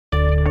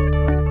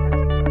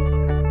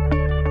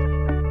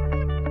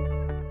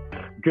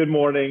Good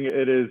morning.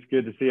 It is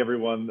good to see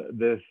everyone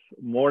this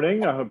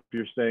morning. I hope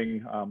you're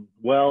staying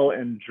well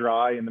and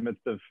dry in the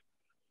midst of,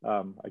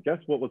 I guess,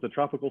 what was a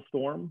tropical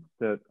storm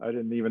that I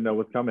didn't even know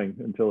was coming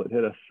until it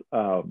hit us.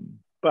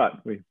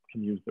 But we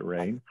can use the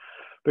rain.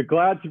 But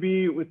glad to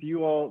be with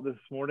you all this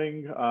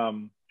morning.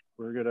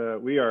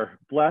 We are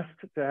blessed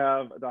to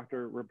have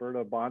Dr.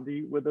 Roberta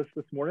Bondi with us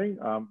this morning.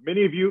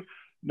 Many of you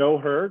know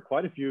her,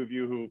 quite a few of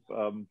you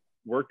who've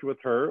worked with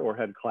her or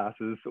had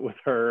classes with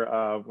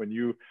her when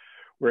you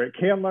were at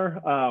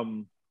Candler.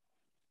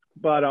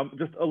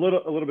 Just a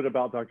little bit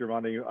about Dr.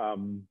 Bondi.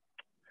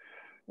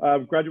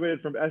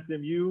 Graduated from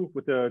SMU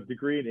with a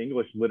degree in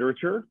English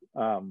literature,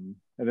 and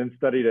then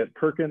studied at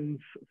Perkins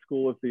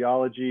School of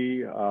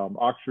Theology,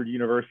 Oxford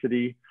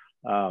University,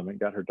 and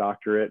got her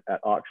doctorate at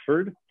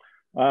Oxford.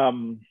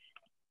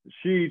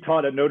 She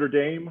taught at Notre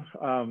Dame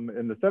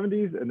in the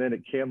 70s, and then at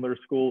Candler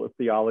School of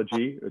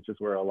Theology, which is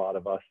where a lot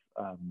of us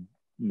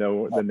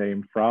know the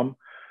name from.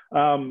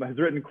 Has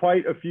written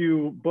quite a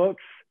few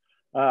books,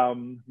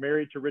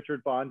 married to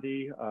Richard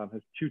Bondi,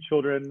 has 2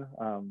 children.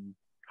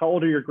 How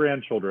old are your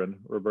grandchildren,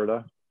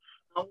 Roberta?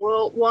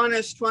 Well, one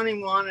is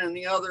 21 and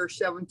the other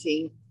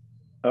 17.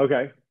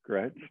 Okay,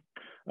 great.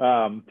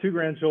 2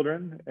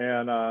 grandchildren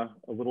and a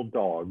little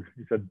dog.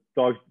 You said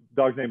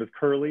dog's name is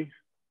Curly?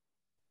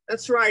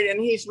 That's right,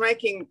 and he's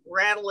making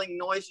rattling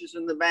noises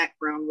in the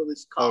background with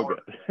his collar.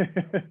 Okay.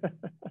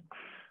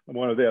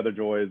 One of the other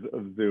joys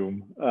of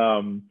Zoom.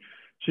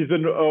 She's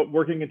been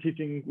working and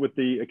teaching with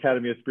the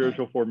Academy of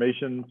Spiritual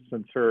Formation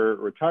since her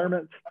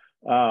retirement.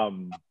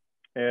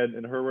 And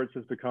in her words,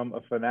 has become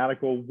a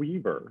fanatical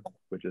weaver,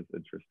 which is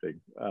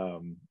interesting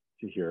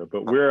to hear.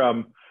 But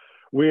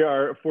we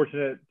are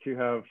fortunate to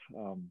have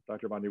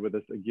Dr. Bondi with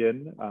us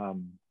again.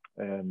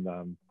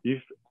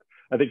 You've,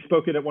 I think,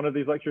 spoken at one of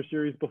these lecture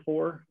series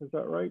before. Is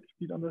that right? Have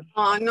you done this?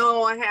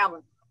 No, I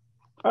haven't.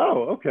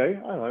 Oh, okay.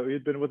 I thought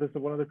you'd been with us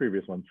at one of the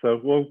previous ones.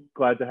 So we're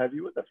glad to have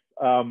you with us.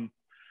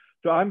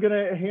 So I'm going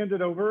to hand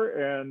it over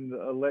and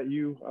let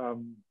you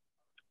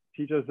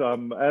teach us.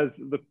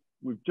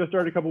 We've just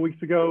started a couple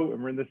weeks ago,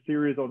 and we're in this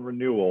series on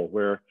renewal,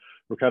 where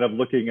we're kind of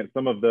looking at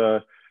some of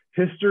the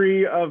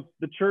history of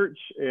the church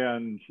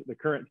and the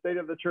current state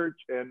of the church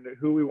and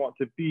who we want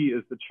to be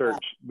as the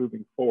church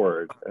moving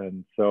forward.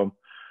 And so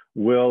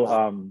we'll,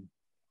 I'm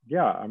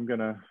going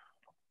to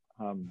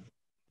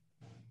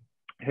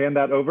hand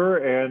that over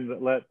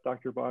and let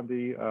Dr.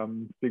 Bondi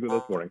speak with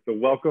us this morning. So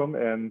welcome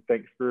and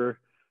thanks for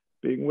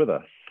being with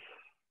us.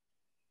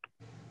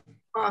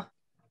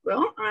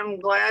 Well, I'm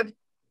glad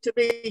to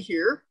be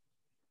here.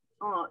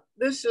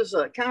 This is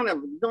a kind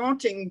of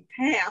daunting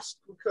task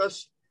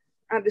because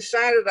I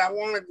decided I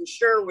wanted to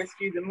share with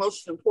you the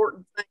most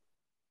important thing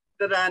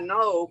that I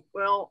know.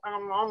 Well,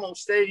 I'm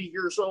almost 80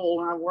 years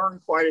old and I've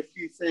learned quite a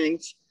few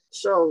things.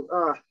 So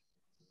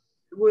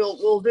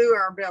we'll do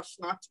our best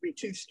not to be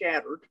too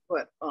scattered,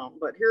 but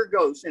here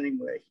goes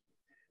anyway.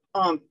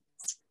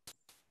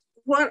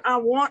 What I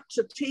want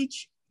to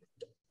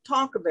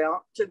talk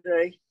about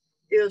today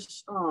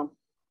is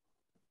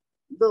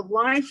the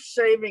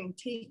life-saving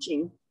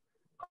teaching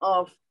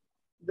of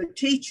the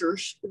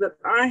teachers that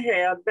I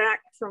had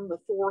back from the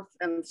 4th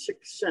and 6th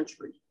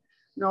century.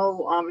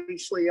 No,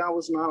 obviously I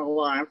was not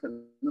alive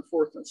in the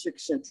 4th and 6th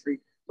century,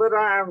 but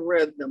I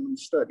read them and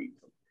studied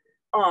them.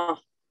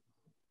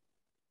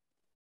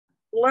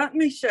 Let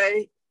me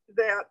say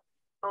that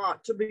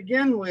to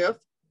begin with,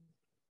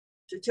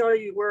 to tell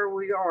you where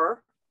we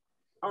are,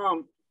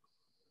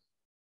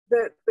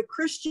 that the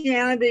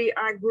Christianity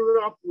I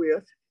grew up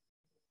with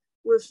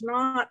was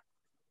not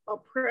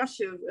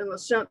oppressive in the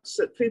sense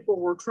that people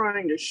were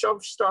trying to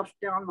shove stuff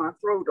down my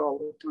throat all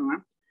the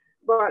time,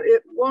 but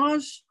it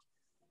was,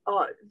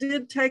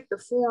 did take the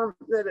form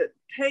that it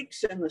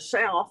takes in the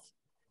South,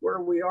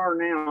 where we are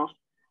now,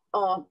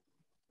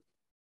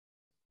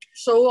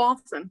 so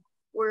often,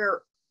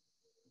 where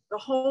the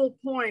whole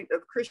point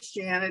of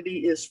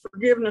Christianity is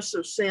forgiveness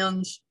of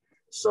sins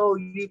so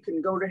you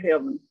can go to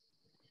heaven.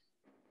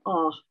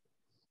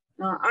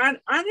 Now, I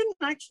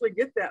didn't actually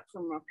get that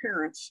from my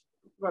parents,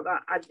 but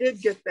I did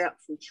get that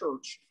from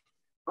church,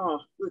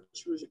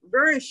 which was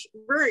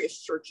various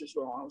churches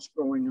while I was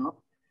growing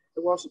up.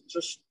 It wasn't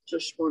just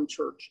one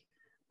church.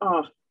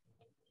 But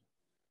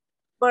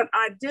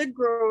I did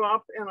grow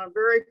up in a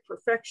very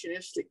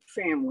perfectionistic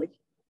family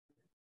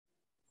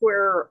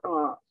where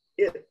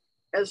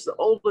as the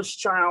oldest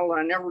child,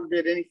 I never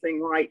did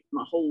anything right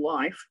my whole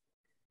life.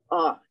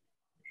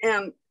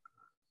 And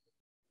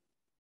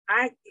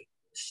I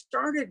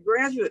started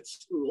graduate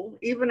school,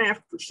 even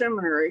after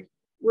seminary,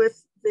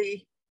 with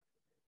the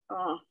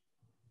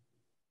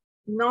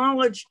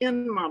knowledge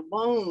in my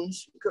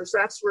bones, because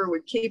that's where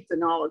we keep the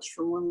knowledge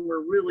from when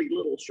we're really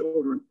little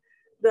children,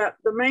 that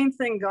the main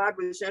thing God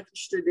was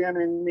interested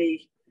in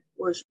me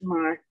was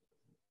my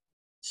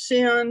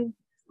sin,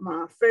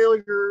 my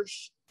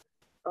failures,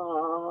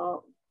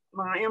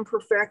 my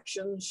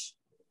imperfections,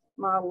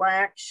 my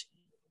lacks,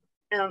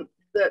 and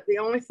that the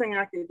only thing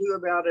I could do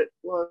about it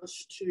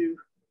was to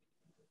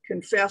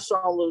confess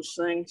all those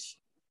things,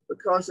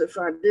 because if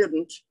I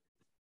didn't,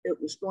 it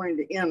was going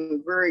to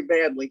end very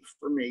badly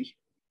for me.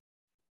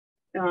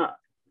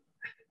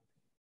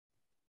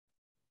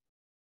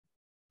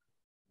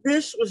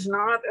 This was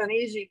not an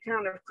easy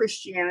kind of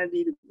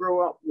Christianity to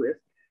grow up with.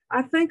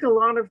 I think a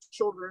lot of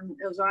children,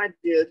 as I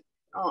did,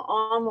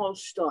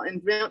 almost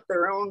invent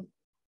their own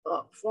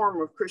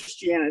form of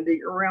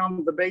Christianity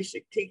around the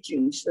basic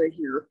teachings they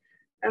hear.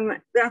 And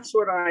that's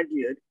what I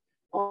did.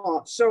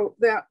 So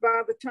that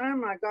by the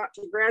time I got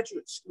to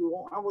graduate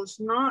school, I was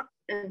not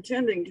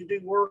intending to do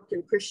work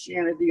in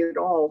Christianity at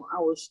all. I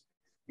was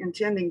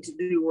intending to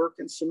do work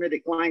in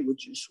Semitic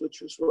languages,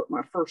 which was what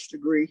my first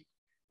degree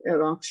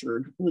at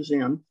Oxford was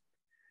in.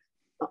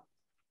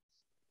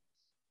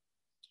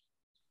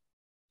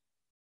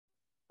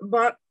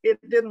 But it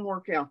didn't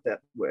work out that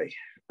way.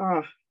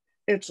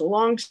 It's a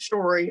long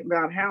story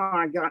about how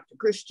I got to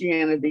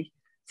Christianity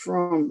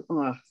from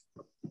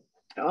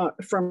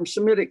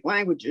Semitic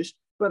languages,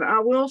 but I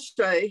will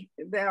say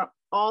that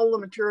all the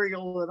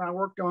material that I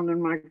worked on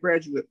in my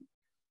graduate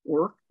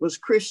work was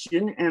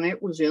Christian, and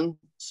it was in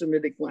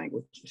Semitic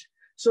languages.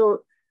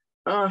 So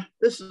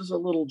this is a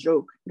little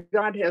joke.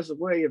 God has a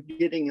way of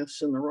getting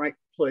us in the right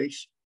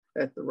place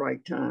at the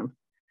right time.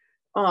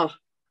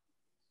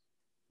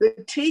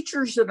 The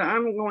teachers that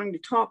I'm going to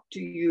talk to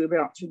you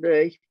about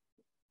today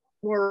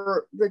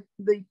were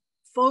the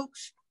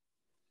folks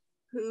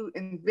who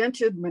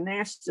invented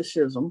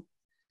monasticism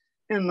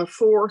in the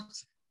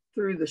 4th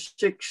through the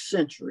 6th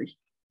century.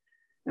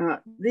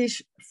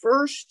 These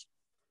first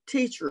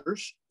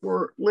teachers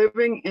were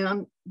living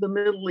in the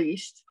Middle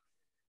East.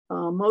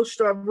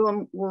 Most of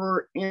them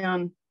were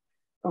in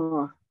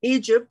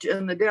Egypt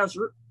in the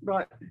desert,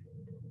 but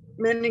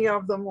many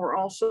of them were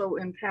also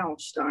in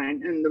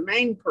Palestine. And the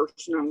main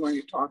person I'm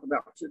going to talk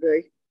about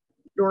today,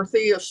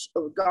 Dorotheus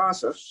of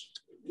Gaza,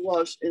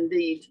 was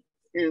indeed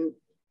in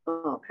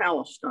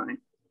Palestine.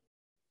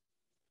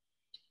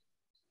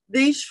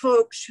 These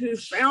folks who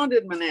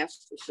founded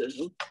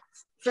monasticism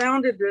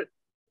founded it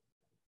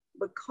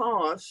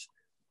because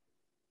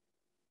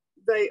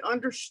they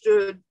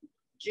understood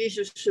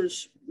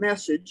Jesus's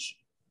message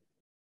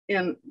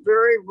in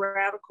very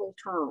radical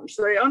terms.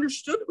 They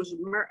understood it was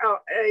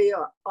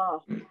a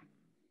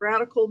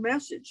radical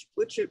message,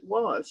 which it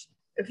was.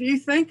 If you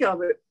think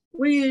of it,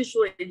 we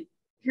usually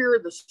hear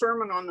the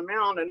Sermon on the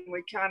Mount and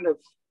we kind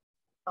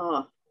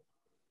of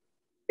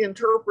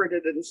interpret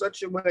it in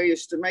such a way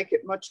as to make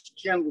it much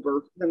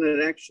gentler than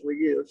it actually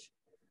is.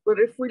 But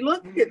if we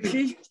look at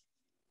Jesus'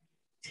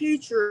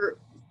 teacher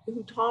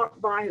who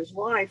taught by his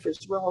life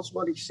as well as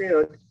what he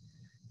said,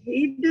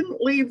 he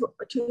didn't leave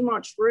too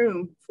much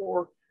room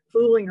for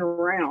fooling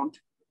around.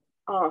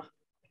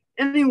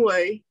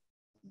 Anyway,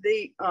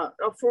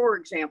 for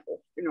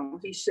example,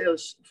 he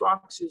says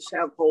foxes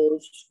have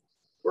holes,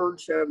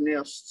 birds have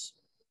nests.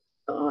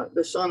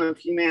 The Son of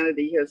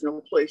Humanity has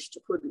no place to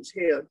put his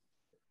head.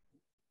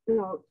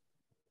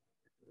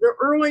 The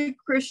early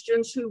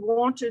Christians who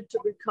wanted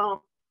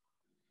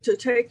to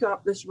take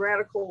up this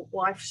radical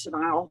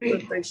lifestyle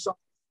that they saw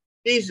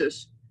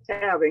Jesus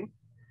having,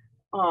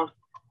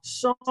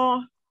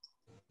 saw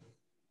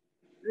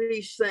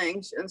these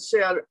things and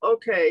said,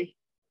 okay,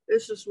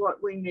 this is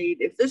what we need.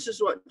 If this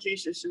is what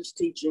Jesus is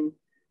teaching,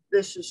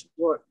 this is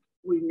what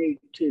we need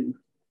too.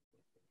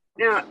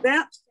 Now,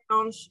 that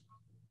sounds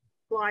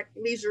like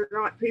these are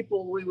not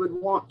people we would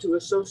want to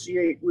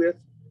associate with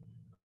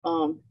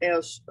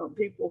as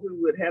people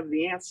who would have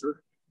the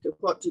answer to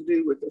what to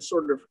do with the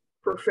sort of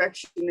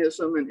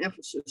perfectionism and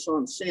emphasis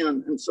on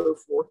sin and so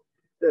forth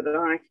that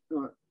I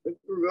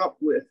grew up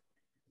with.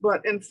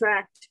 But in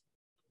fact,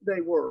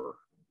 they were.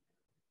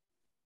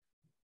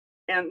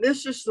 And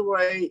this is the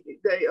way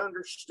they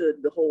understood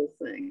the whole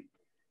thing.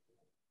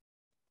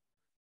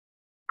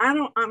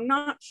 I'm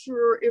not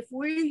sure if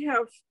we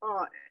have,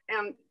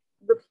 and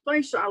the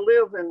place I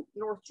live in,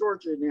 North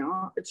Georgia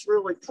now, it's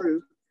really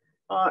true.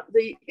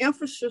 The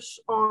emphasis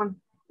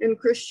in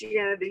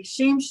Christianity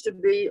seems to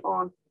be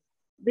on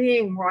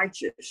being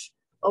righteous,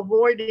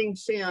 avoiding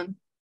sin,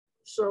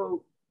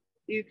 so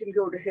you can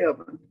go to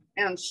heaven.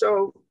 And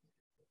so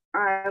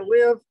I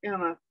live in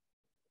a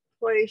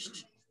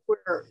place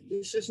where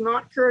this is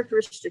not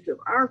characteristic of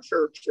our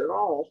church at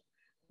all,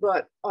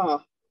 but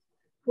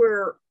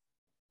where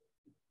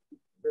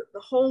the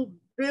whole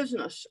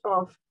business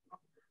of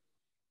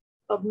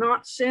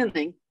not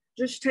sinning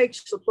just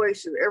takes the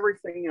place of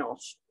everything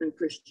else in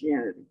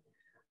Christianity.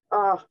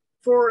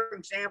 For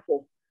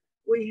example,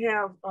 we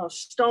have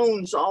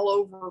stones all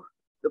over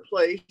the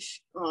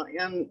place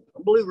in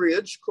Blue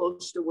Ridge,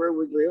 close to where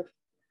we live,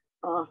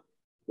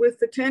 with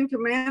the 10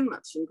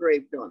 Commandments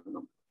engraved on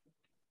them.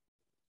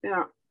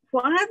 Now,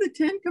 why the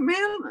 10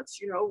 Commandments?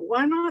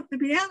 Why not the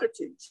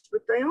Beatitudes?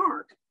 But they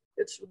aren't.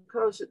 It's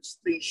because it's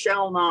the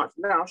shall not,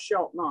 thou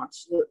shalt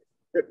nots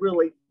that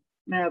really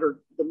mattered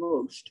the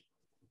most.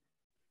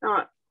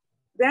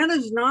 That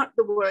is not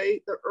the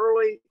way the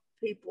early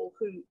people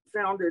who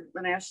founded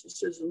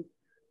monasticism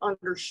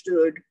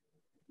understood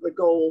the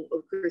goal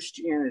of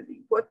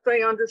Christianity. What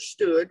they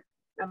understood,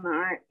 and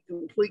I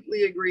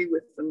completely agree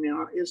with them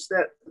now, is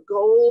that the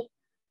goal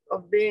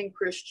of being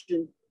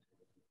Christian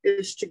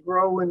is to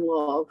grow in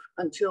love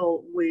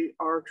until we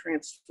are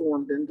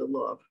transformed into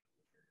love.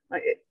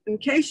 In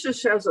case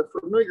this has a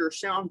familiar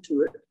sound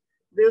to it,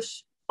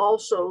 this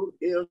also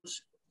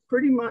is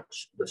pretty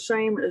much the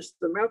same as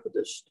the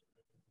Methodist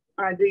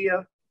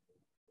idea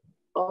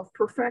of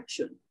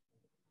perfection.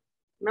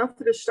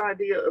 Methodist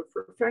idea of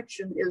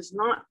perfection is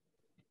not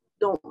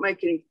don't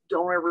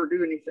ever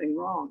do anything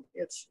wrong.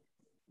 It's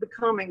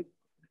becoming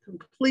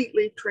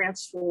completely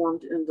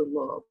transformed into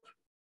love.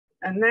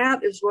 And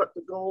that is what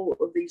the goal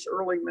of these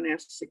early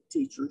monastic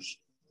teachers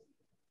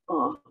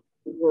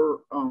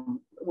were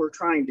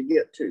trying to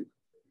get to.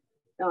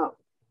 Now,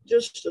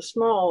 just a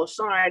small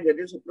aside that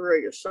isn't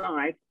very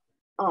aside,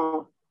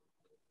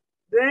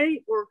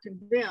 they were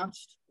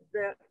convinced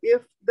that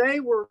if they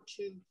were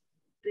to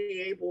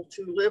be able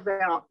to live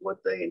out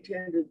what they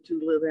intended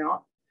to live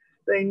out,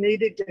 they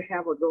needed to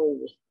have a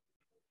goal.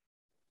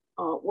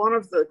 One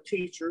of the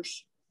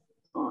teachers,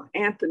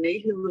 Anthony,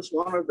 who was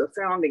one of the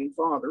founding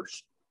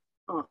fathers,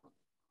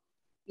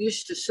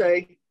 used to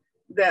say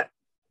that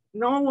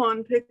no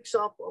one picks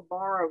up a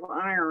bar of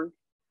iron,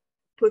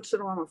 puts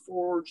it on a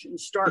forge, and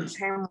starts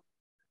hammering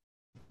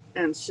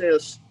and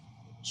says,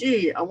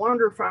 gee, I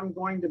wonder if I'm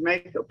going to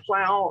make a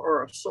plow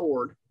or a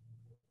sword.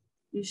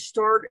 You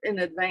start in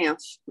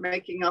advance,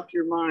 making up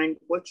your mind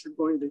what you're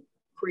going to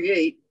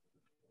create,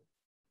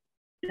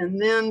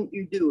 and then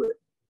you do it.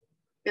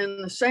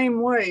 In the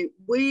same way,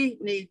 we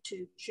need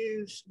to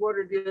choose what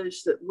it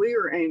is that we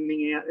are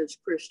aiming at as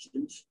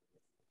Christians.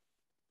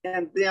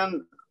 And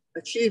then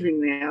achieving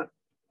that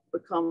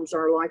becomes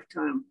our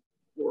lifetime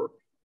work.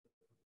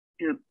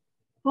 And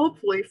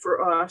hopefully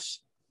for us,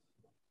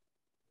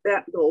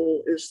 that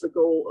goal is the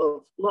goal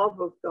of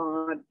love of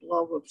God,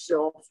 love of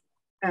self,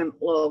 and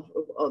love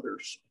of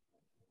others.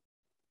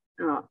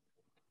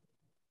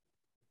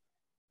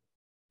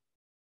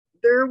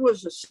 There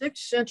was a 6th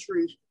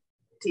century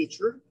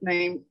teacher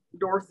named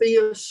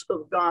Dorotheus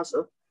of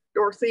Gaza.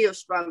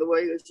 Dorotheus, by the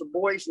way, is a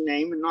boy's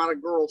name and not a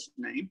girl's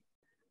name.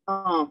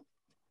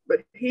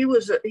 But he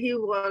was a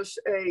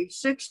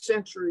 6th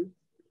century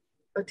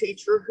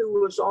teacher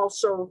who was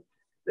also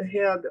the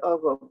head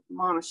of a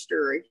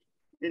monastery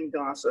in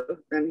Gaza,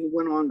 and he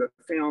went on to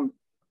found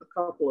a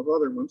couple of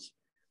other ones.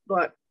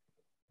 But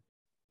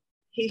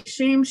he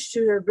seems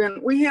to have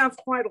been, we have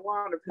quite a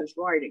lot of his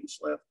writings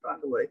left, by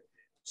the way.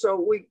 So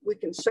we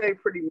can say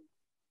pretty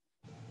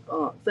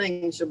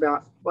things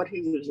about what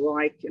he was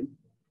like and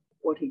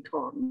what he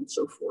taught and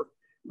so forth.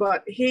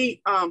 But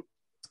he,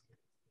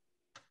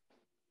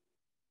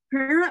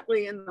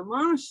 apparently in the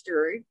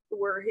monastery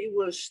where he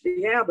was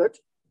the abbot,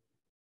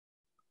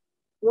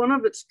 one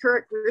of its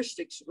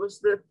characteristics was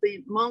that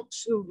the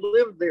monks who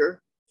lived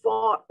there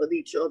fought with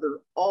each other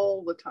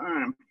all the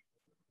time.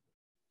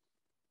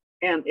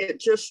 And it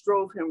just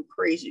drove him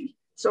crazy.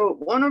 So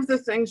one of the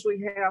things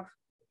we have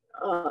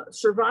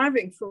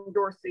surviving from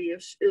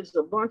Dorotheus is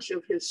a bunch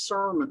of his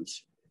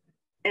sermons.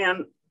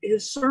 And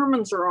his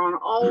sermons are on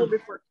all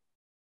different,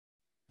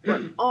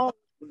 but all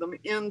of them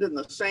end in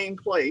the same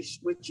place,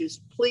 which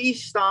is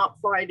please stop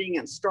fighting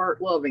and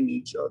start loving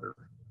each other.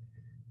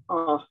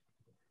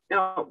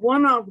 Now,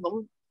 one of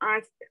them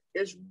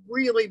has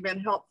really been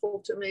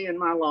helpful to me in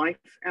my life,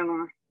 and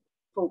I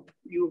hope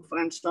you'll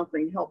find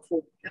something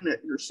helpful in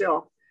it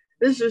yourself.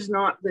 This is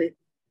not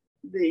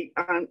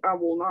I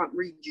will not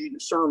read you the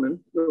sermon,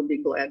 you'll be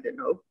glad to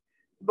know,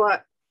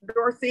 but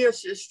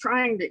Dorotheus is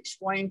trying to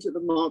explain to the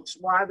monks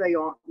why they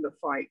ought to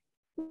fight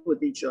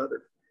with each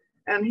other.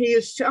 And he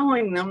is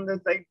telling them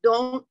that they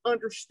don't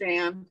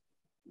understand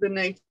the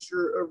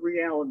nature of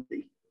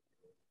reality.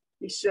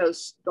 He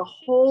says the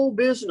whole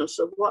business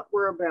of what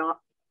we're about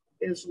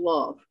is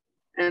love.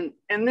 And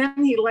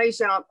then he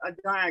lays out a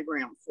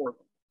diagram for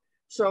them.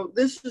 So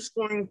this is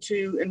going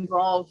to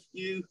involve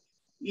you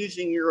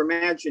using your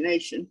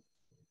imagination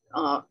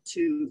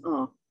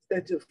to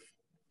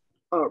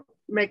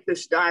make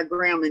this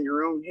diagram in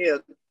your own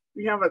head.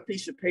 You have a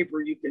piece of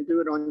paper, you can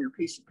do it on your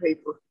piece of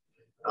paper.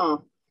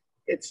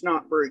 It's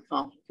not very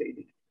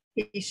complicated.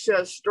 He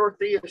says,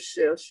 Dorotheus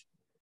says,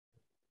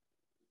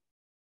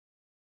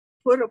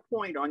 put a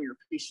point on your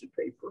piece of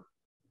paper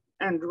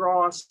and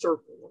draw a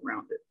circle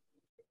around it.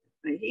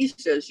 And he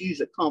says, use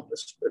a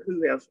compass, but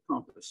who has a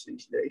compass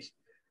these days?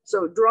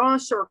 So draw a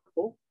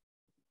circle,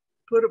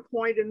 put a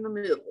point in the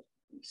middle.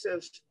 He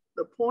says,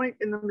 the point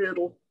in the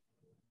middle,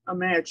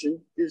 imagine,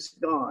 is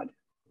God.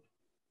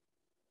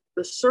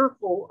 The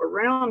circle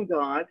around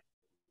God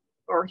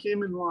are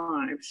human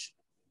lives.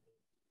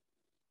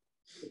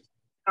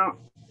 Now,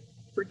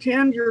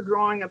 pretend you're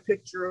drawing a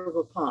picture of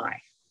a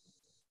pie.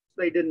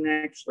 They didn't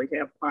actually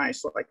have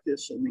pies like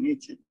this in the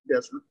ancient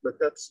desert, but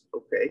that's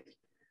okay.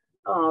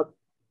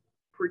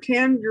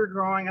 Pretend you're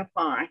drawing a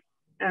pie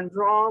and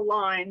draw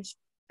lines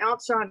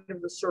outside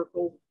of the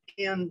circle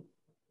into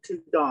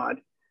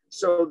God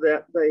so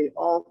that they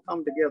all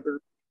come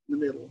together in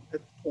the middle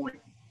at the point.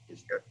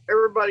 Is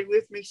everybody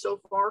with me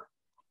so far?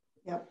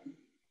 Yep.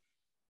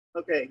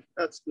 Okay,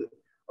 that's good.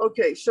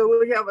 Okay, so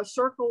we have a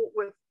circle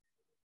with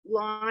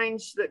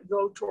lines that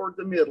go toward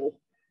the middle.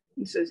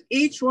 He says,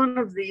 each one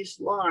of these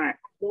lives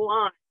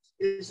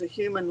is a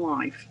human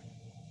life.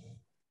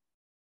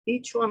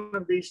 Each one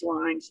of these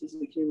lines is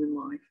a human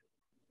life.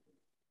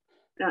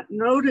 Now,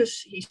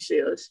 notice, he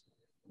says,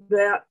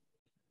 that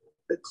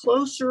the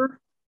closer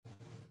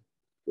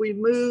we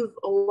move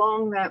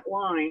along that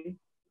line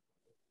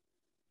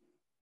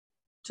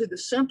to the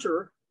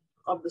center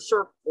of the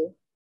circle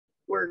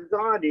where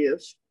God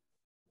is,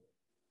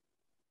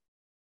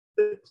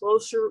 the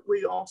closer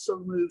we also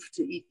move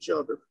to each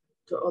other,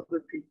 to other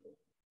people.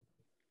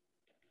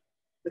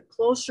 The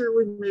closer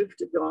we move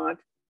to God,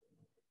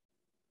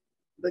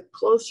 the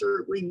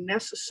closer we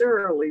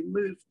necessarily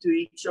move to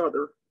each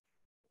other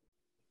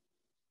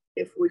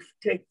if we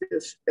take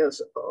this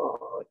as,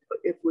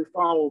 if we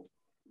follow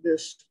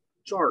this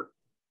chart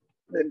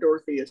that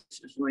Dorothy is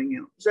laying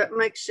out. Does that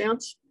make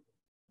sense?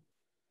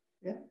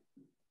 Yeah.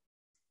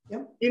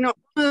 Yep. You know,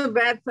 one of the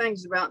bad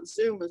things about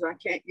Zoom is I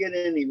can't get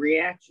any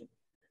reaction.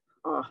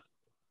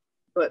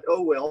 But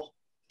oh well.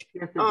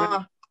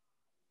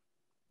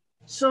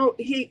 So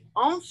he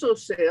also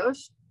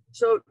says,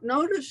 so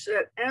notice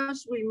that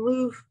as we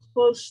move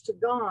close to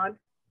God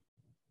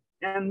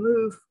and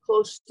move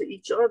close to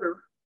each other,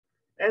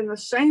 and the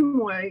same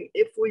way,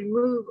 if we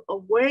move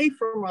away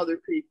from other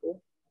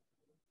people,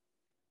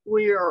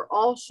 we are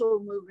also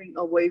moving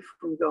away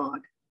from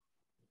God.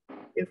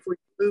 If we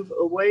move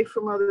away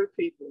from other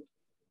people,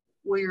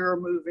 we are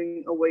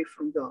moving away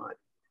from God.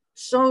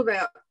 So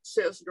that,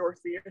 says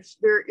Dorotheus,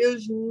 there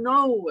is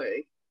no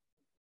way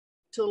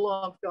to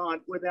love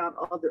God without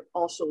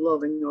also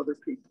loving other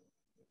people.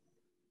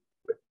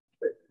 But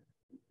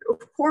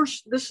of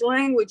course, this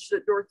language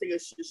that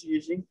Dorotheus is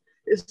using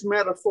is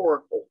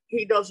metaphorical.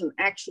 He doesn't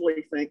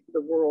actually think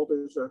the world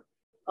is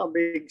a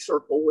big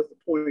circle with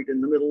a point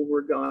in the middle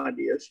where God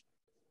is.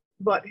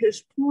 But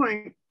his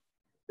point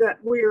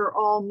that we are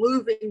all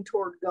moving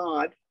toward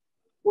God,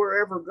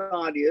 wherever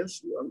God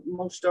is.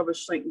 Most of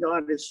us think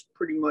God is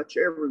pretty much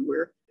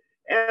everywhere.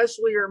 As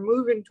we are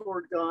moving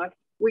toward God,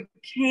 we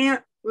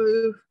can't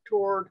move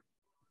toward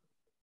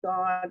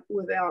God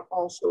without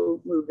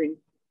also moving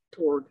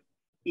toward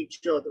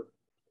each other.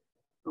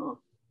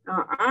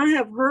 I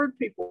have heard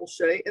people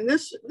say, and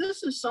this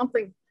is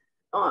something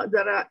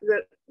that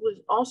was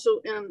also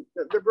in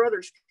the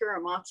Brothers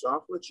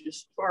Karamazov, which is,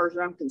 as far as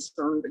I'm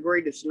concerned, the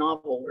greatest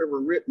novel ever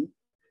written.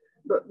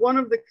 But one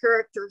of the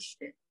characters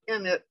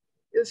in it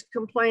is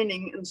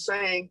complaining and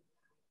saying,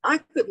 I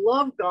could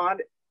love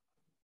God,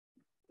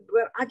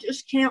 but I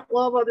just can't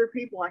love other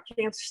people. I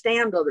can't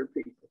stand other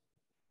people.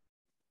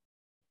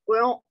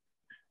 Well,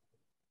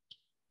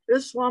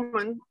 this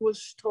woman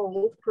was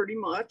told pretty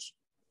much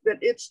that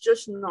it's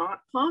just not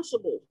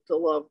possible to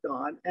love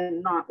God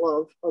and not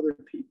love other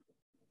people.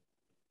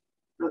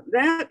 Now,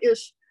 that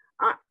is,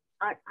 I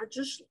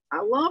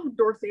love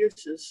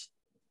Dorotheus's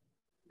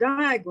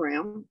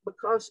diagram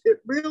because it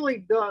really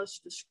does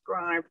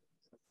describe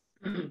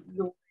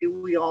the way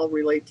we all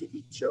relate to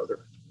each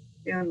other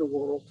in the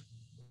world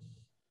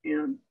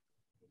and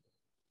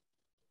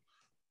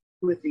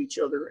with each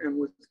other and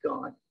with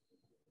God.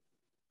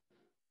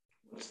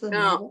 What's the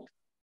novel?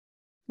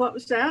 What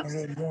was that?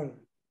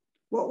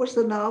 What was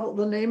the novel,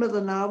 the name of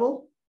the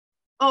novel?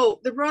 Oh,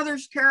 The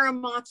Brothers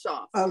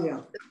Karamazov. Oh, yeah.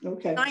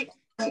 Okay.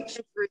 19th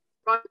century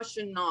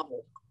Russian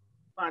novel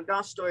by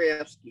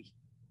Dostoevsky.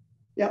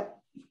 Yep.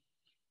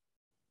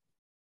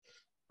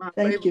 My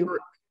Thank you.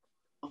 favorite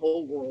in the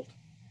whole world.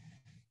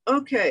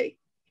 Okay.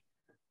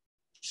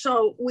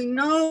 So we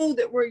know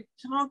that we're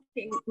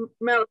talking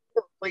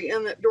metaphorically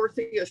and that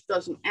Dorotheus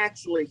doesn't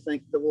actually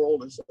think the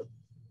world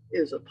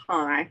is a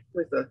pie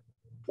with a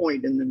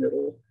point in the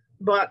middle,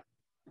 but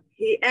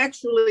he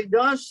actually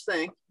does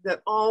think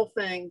that all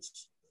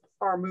things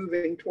are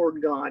moving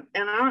toward God.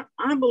 And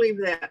I believe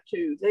that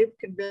too. They've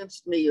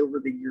convinced me over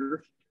the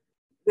years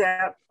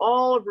that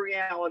all of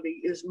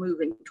reality is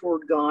moving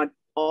toward God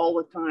all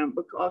the time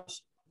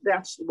because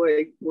that's the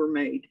way we're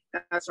made.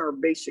 That's our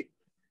basic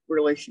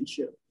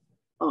relationship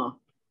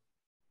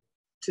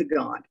to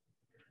God.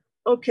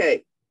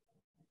 Okay.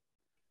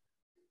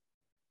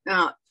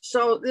 Now,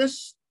 so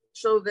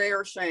they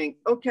are saying,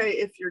 okay,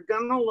 if you're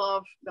gonna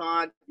love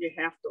God, you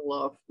have to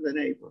love the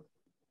neighbor.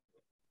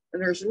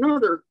 And there's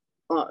another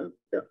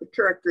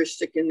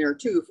characteristic in there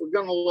too. If we're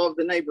gonna love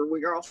the neighbor,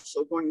 we are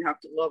also going to have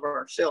to love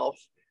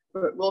ourselves.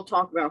 But we'll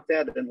talk about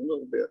that in a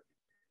little bit.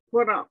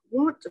 What I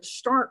want to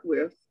start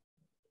with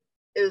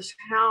is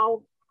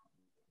how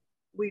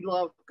we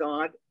love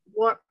God,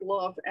 what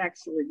love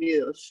actually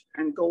is,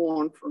 and go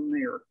on from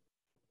there.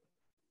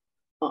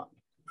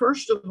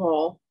 First of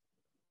all,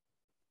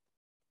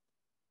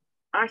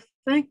 I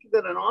think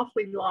that an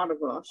awfully lot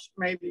of us,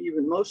 maybe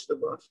even most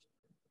of us,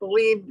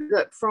 believe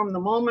that from the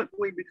moment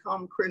we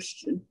become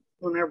Christian,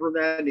 whenever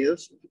that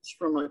is, if it's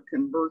from a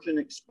conversion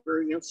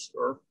experience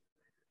or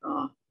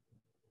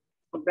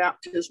a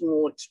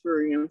baptismal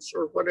experience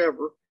or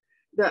whatever,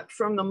 that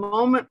from the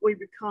moment we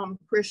become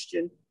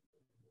Christian,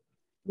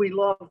 we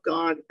love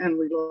God and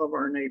we love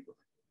our neighbor.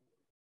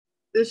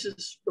 This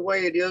is the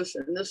way it is,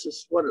 and this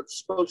is what it's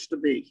supposed to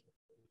be.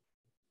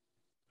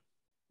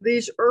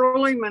 These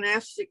early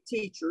monastic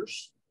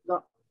teachers,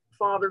 the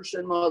fathers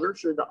and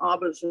mothers, or the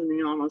abbas and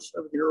the ammas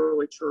of the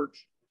early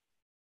church,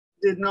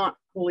 did not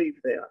believe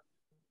that.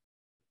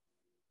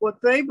 What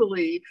they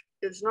believe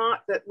is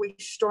not that we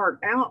start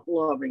out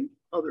loving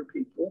other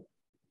people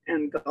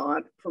and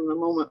God from the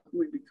moment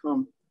we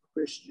become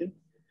Christian,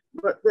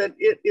 but that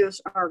it is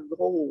our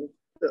goal,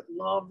 that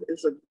love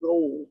is a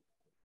goal.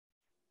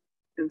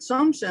 In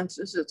some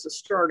senses, it's a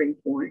starting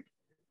point,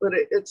 but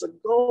it's a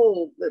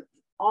goal that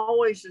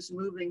always is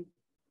moving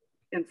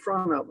in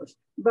front of us.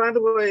 By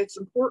the way, it's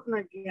important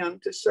again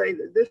to say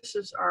that this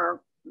is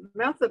our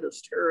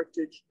Methodist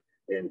heritage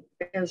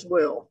as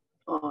well,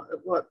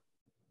 what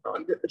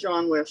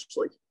John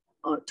Wesley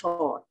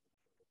taught.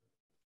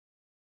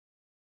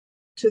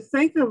 To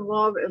think of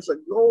love as a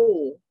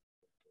goal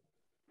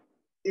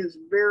is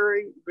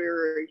very,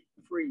 very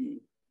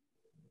freeing,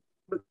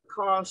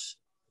 because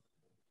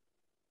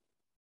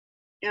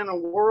in a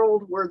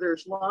world where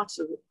there's lots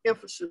of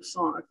emphasis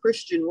on a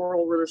Christian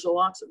world, where there's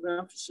lots of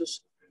emphasis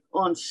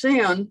on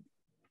sin,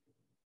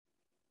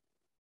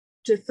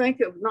 to think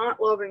of not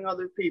loving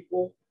other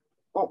people,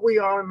 we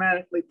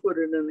automatically put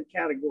it in the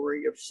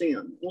category of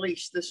sin. At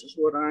least this is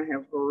what I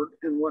have heard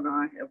and what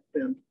I have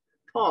been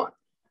taught.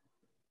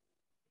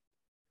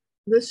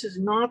 This is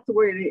not the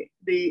way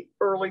the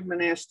early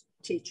monastic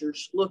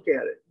teachers look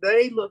at it.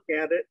 They look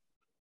at it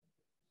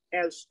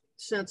as,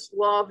 since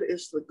love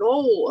is the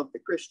goal of the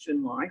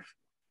Christian life,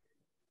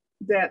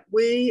 that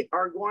we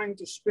are going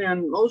to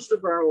spend most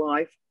of our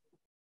life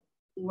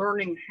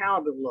learning how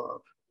to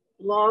love.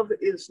 Love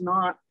is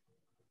not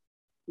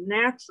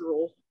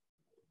natural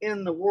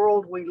in the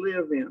world we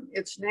live in.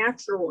 It's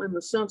natural in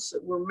the sense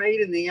that we're made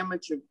in the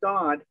image of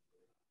God,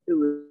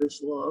 who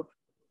is love,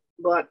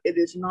 but it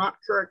is not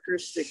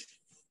characteristic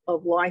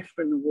of life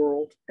in the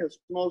world as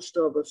most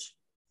of us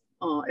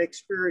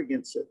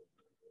experience it.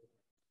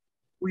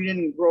 We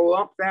didn't grow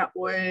up that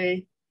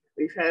way.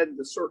 We've had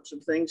the sorts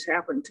of things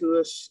happen to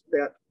us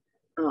that,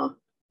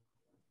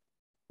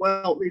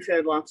 well, we've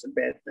had lots of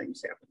bad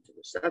things happen to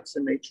us. That's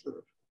the nature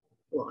of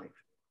life.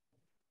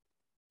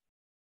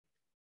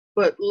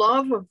 But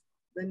love of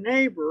the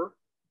neighbor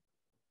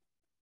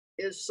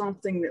is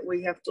something that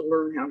we have to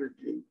learn how to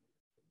do.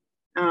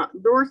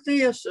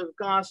 Dorotheus of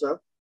Gaza,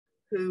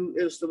 who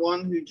is the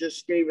one who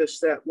just gave us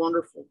that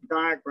wonderful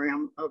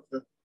diagram of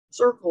the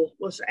circle,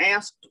 was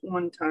asked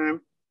one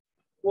time,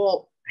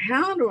 well,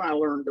 how do I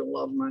learn to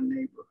love my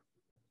neighbor?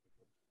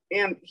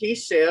 And he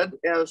said,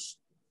 as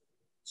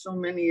so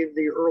many of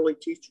the early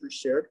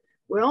teachers said,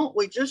 well,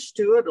 we just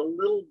do it a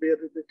little bit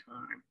at a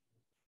time.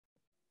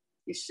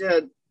 He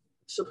said,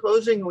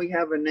 supposing we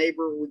have a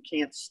neighbor we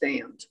can't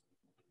stand.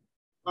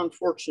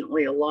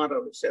 Unfortunately, a lot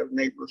of us have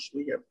neighbors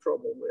we have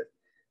trouble with.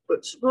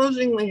 But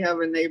supposing we have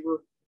a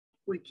neighbor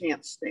we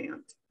can't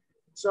stand.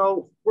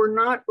 So we're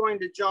not going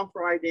to jump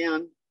right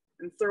in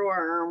and throw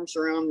our arms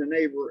around the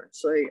neighbor and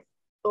say,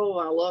 oh,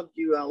 I love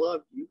you, I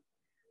love you.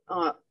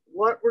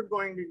 What we're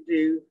going to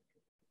do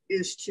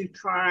is to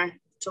try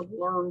to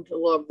learn to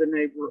love the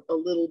neighbor a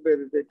little bit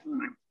at a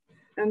time.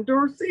 And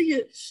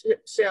Dorothea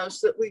says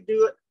that we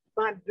do it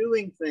by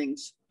doing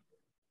things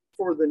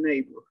for the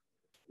neighbor.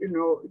 You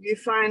know, you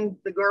find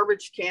the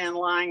garbage can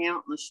lying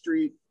out in the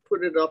street,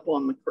 put it up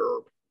on the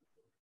curb.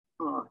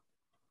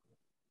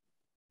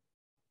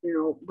 You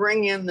know,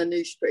 bring in the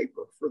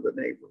newspaper for the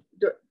neighbor.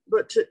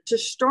 But to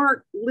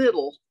start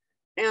little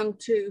and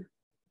to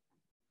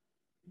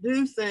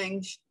do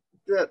things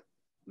that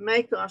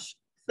make us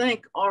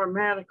think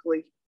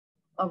automatically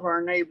of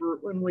our neighbor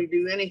when we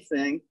do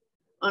anything,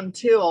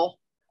 until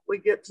we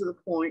get to the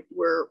point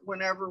where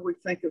whenever we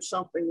think of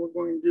something we're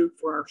going to do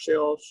for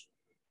ourselves,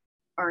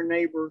 our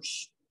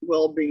neighbor's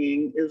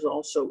well-being is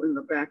also in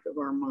the back of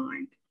our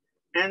mind.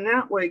 And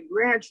that way,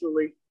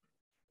 gradually,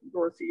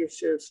 Dorothea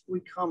says, we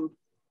come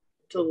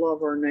to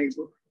love our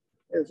neighbor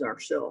as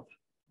ourselves.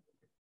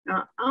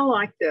 Now, I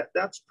like that.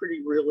 That's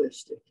pretty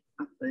realistic,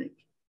 I think.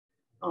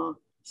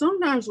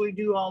 Sometimes we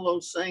do all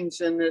those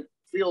things and it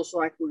feels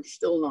like we're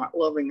still not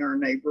loving our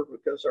neighbor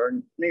because our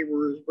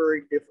neighbor is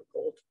very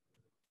difficult.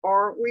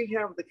 Or we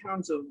have the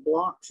kinds of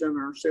blocks in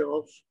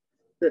ourselves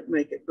that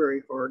make it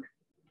very hard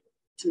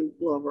to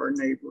love our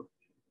neighbor.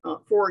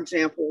 For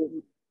example,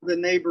 the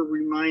neighbor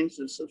reminds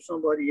us of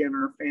somebody in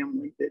our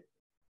family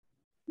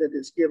that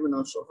has given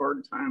us a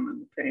hard time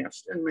in the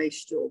past and may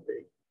still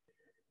be.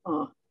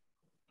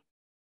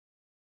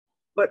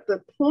 But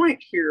the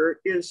point here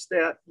is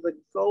that the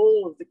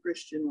goal of the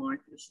Christian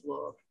life is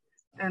love,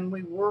 and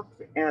we work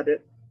at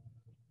it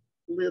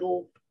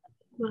little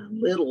by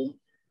little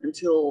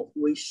until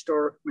we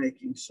start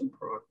making some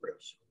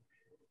progress.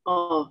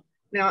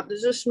 Now,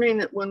 does this mean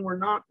that when we're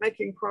not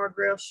making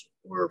progress,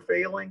 we're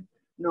failing?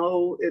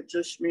 No, it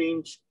just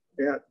means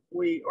that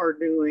we are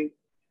doing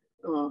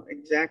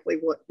exactly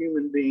what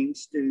human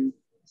beings do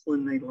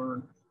when they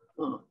learn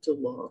to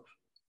love.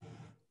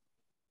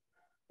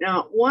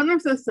 Now, one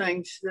of the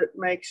things that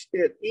makes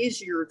it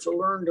easier to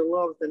learn to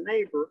love the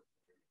neighbor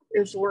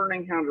is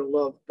learning how to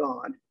love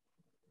God.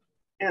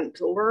 And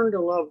to learn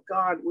to love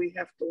God, we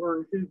have to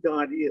learn who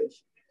God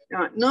is.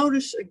 Now,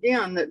 notice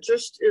again that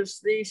just as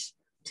these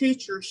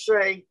teachers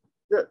say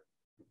that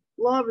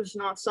love is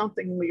not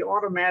something we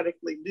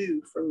automatically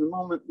do from the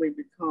moment we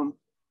become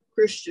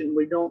Christian,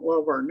 we don't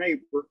love our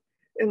neighbor.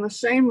 In the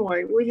same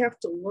way, we have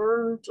to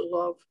learn to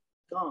love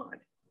God.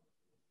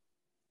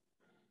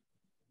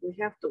 We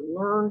have to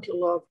learn to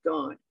love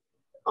God.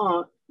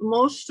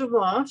 Most of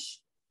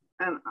us,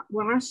 and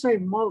when I say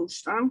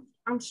most,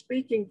 I'm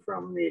speaking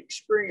from the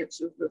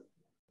experience of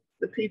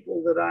the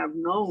people that I've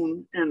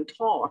known and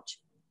taught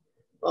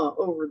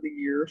over the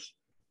years.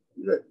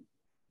 That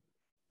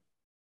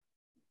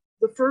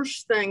the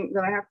first thing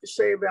that I have to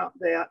say about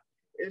that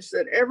is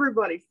that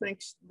everybody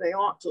thinks they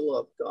ought to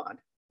love God.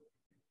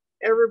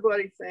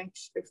 Everybody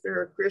thinks if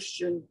they're a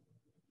Christian,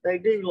 they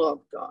do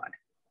love God,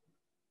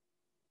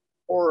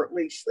 or at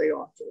least they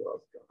ought to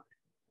love God.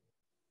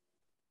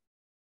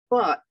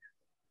 But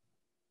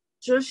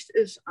just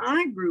as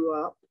I grew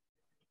up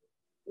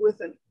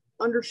with an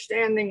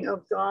understanding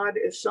of God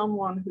as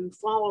someone who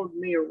followed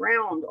me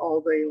around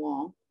all day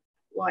long,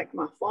 like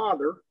my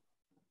father,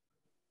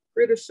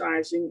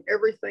 criticizing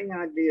everything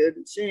I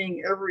did,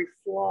 seeing every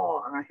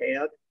flaw I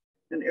had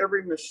and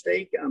every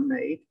mistake I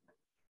made,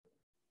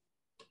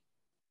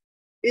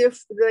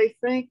 if they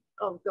think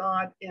of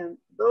God in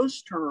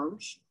those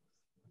terms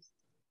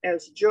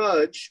as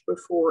judge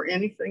before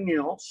anything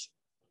else,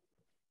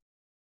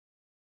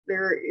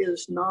 there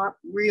is not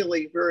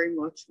really very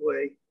much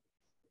way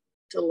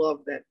to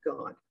love that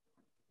God.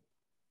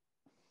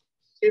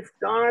 If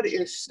God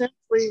is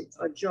simply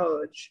a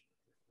judge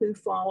who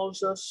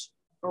follows us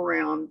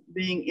around,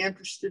 being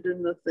interested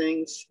in the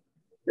things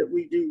that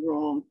we do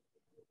wrong,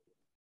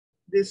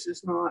 this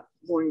is not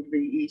going to be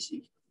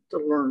easy to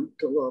learn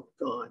to love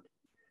God.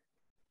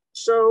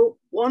 So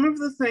one of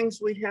the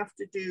things we have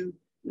to do,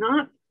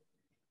 not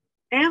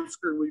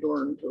after we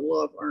learn to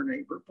love our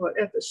neighbor, but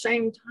at the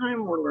same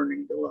time we're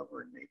learning to love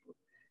our neighbor,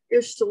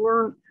 is to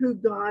learn who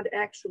God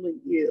actually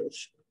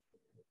is.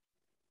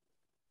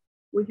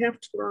 We have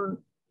to learn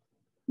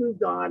who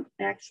God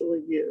actually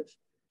is.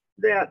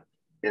 That,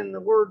 in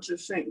the words of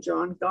St.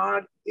 John,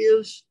 God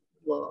is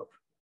love.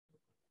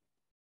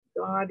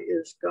 God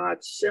is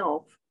God's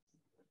self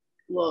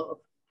love.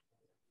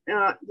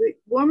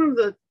 One of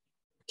the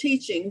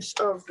teachings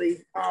of the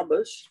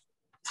Abbas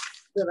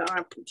that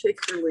I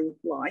particularly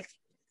like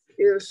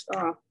is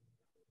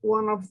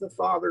one of the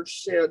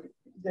fathers said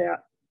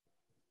that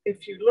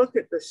if you look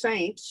at the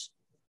saints,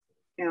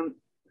 and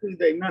who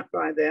they meant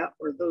by that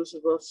were those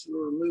of us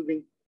who are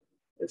moving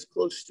as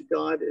close to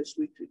God as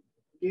we could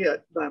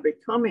get by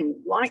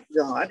becoming like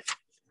God,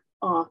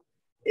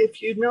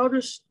 if you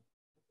notice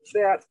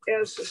that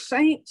as the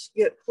saints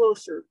get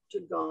closer to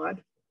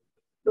God,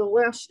 the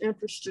less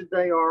interested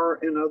they are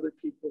in other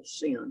people's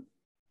sin,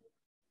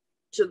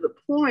 to the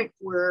point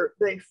where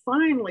they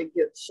finally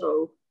get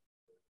so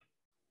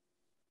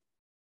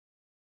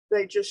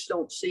they just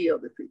don't see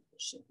other people's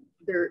sin.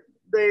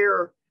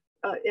 They're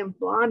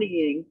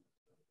embodying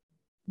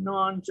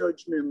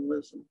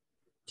non-judgmentalism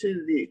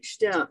to the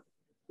extent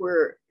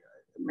where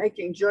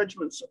making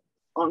judgments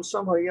on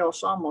somebody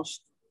else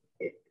almost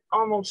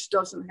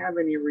doesn't have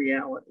any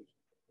reality.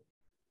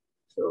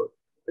 So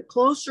the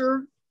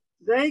closer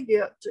they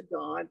get to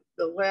God,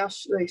 the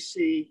less they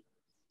see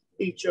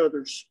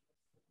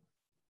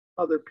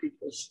other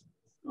people's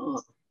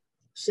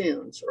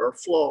sins or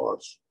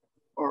flaws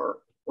or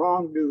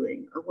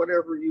wrongdoing or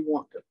whatever you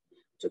want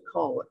to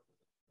call it.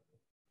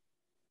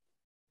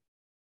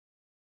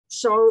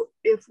 So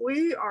if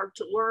we are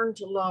to learn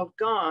to love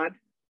God,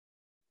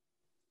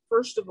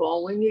 first of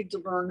all, we need to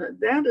learn that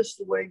that is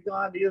the way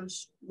God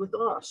is with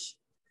us.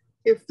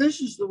 If this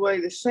is the way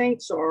the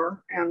saints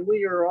are, and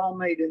we are all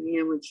made in the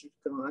image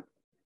of God,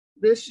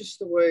 this is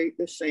the way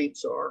the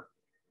saints are,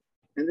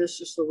 and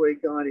this is the way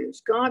God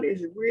is. God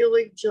is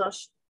really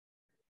just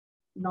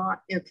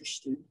not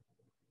interested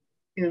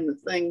in the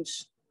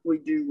things we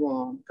do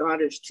wrong.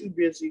 God is too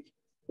busy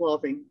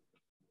loving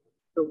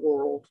the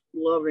world,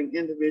 loving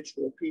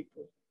individual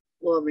people,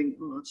 loving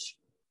us,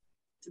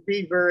 to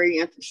be very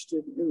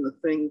interested in the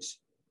things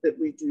that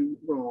we do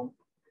wrong.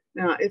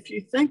 Now, if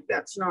you think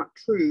that's not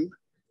true,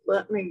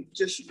 let me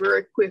just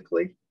very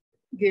quickly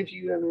give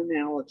you an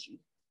analogy.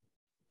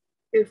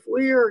 If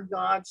we are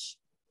God's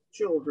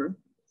children,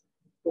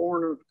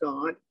 born of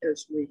God,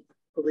 as we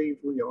believe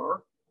we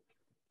are,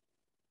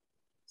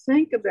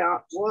 think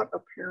about what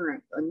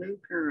a new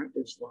parent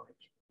is like.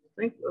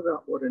 Think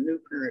about what a new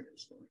parent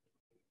is like,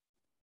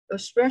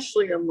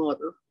 especially a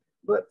mother,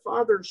 but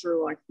fathers are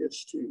like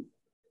this too.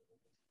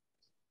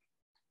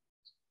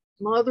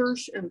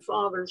 Mothers and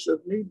fathers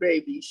of new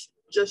babies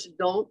just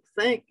don't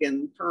think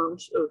in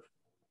terms of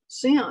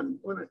sin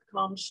when it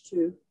comes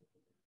to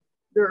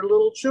their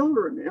little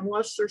children,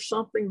 unless there's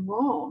something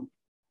wrong,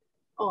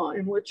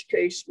 in which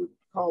case we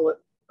call it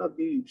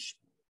abuse.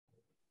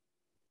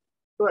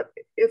 But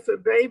if a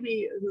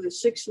baby who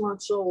is 6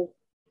 months old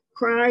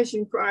cries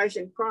and cries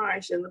and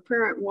cries, and the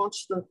parent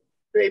wants the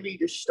baby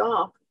to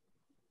stop,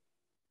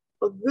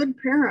 a good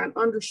parent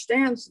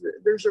understands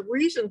that there's a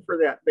reason for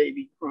that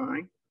baby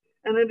crying,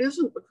 And it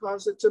isn't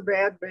because it's a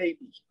bad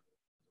baby.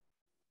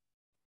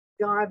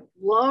 God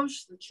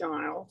loves the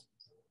child.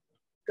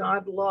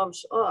 God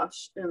loves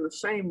us in the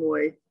same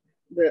way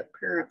that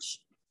parents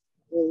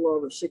will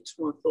love a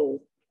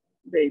 6-month-old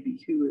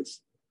baby who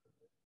is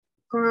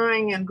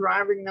crying and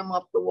driving them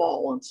up the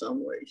wall in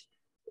some ways.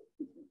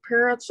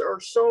 Parents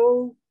are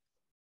so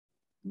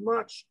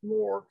much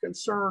more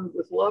concerned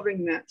with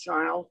loving that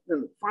child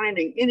than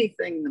finding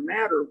anything the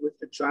matter with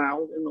the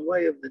child in the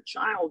way of the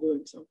child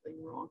doing something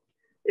wrong.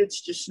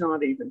 It's just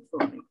not even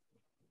funny.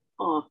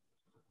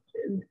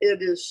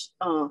 It is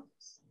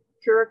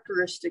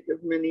characteristic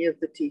of many of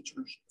the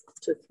teachers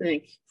to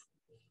think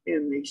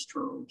in these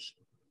terms.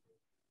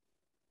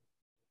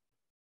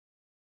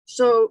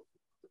 So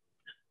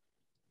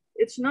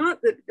it's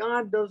not that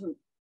God doesn't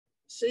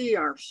see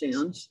our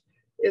sins.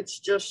 It's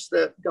just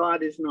that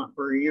God is not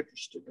very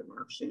interested in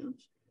our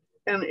sins.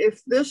 And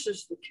if this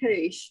is the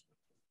case,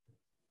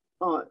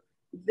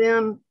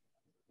 then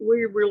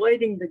we're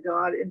relating to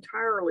God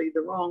entirely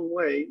the wrong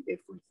way if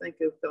we think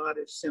of God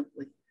as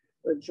simply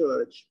a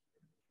judge.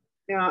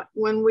 Now,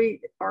 when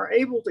we are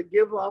able to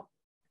give up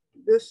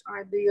this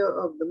idea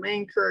of the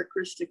main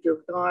characteristic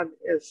of God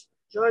as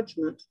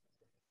judgment,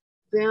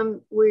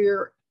 then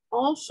we're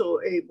also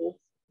able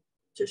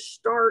to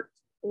start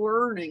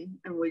learning,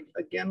 and we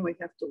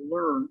have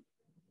to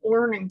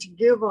learning to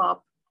give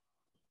up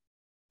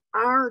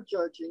our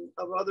judging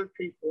of other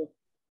people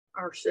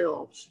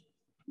ourselves.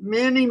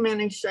 Many,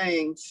 many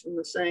sayings in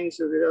the sayings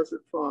of the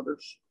Desert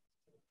Fathers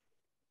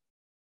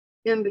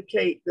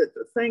indicate that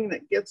the thing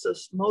that gets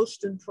us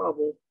most in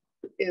trouble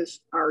is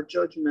our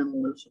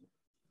judgmentalism.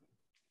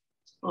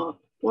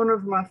 One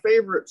of my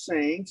favorite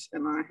sayings,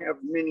 and I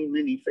have many,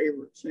 many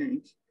favorite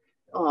sayings,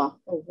 of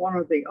one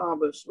of the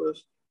Abbas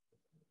was,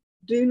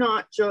 "Do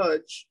not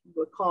judge,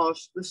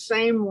 because the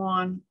same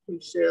one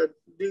who said,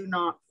 'Do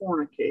not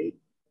fornicate,'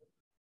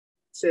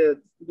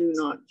 said, 'Do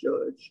not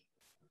judge.'"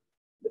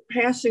 The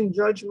passing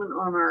judgment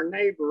on our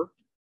neighbor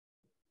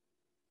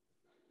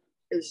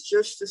is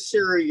just as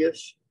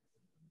serious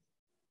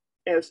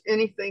as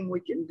anything we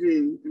can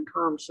do in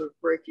terms of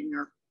breaking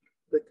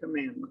the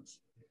commandments.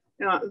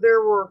 Now,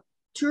 there were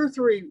 2 or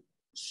 3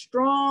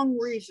 strong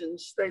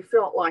reasons they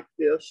felt like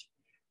this,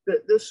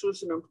 that this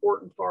was an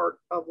important part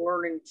of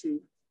learning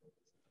to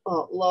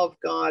love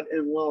God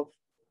and love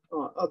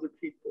other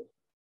people.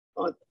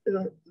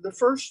 The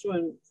first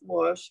one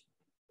was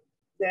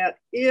that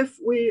if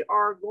we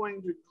are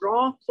going to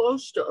draw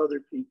close to other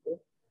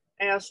people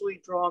as we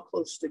draw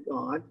close to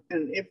God,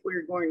 and if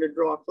we're going to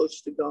draw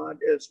close to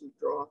God as we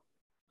draw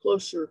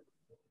closer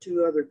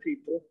to other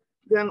people,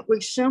 then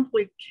we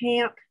simply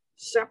can't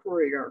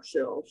separate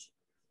ourselves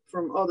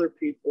from other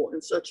people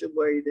in such a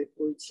way that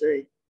we'd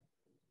say,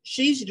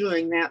 "She's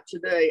doing that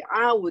today.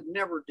 I would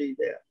never do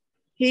that.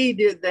 He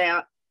did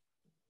that.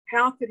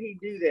 How could he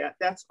do that?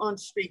 That's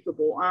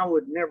unspeakable. I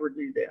would never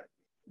do that."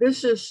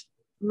 This is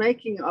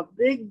making a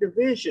big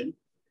division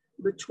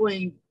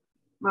between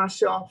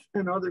myself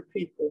and other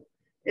people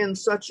in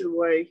such a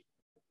way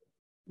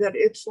that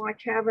it's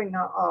like having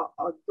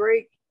a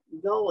great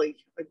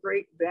gully, a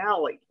great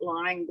valley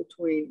lying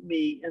between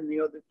me and the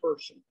other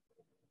person.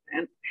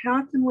 And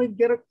how can we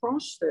get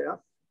across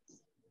that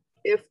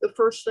if the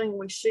first thing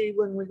we see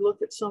when we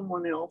look at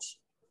someone else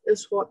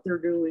is what they're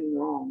doing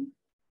wrong?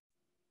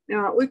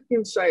 Now, we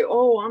can say,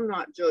 "Oh, I'm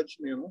not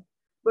judgmental,"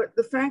 but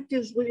the fact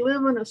is we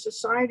live in a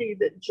society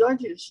that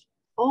judges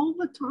all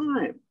the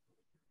time.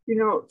 You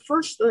know,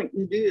 first thing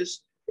to do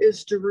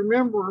is to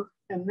remember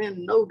and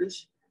then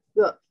notice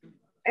the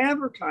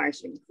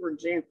advertising, for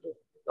example.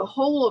 The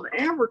whole of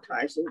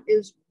advertising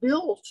is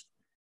built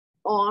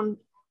on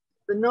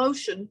the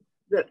notion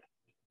that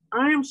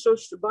I am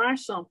supposed to buy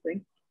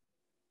something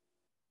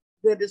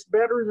that is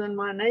better than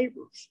my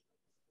neighbor's.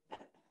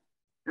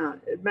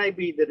 It may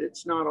be that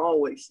it's not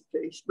always the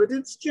case, but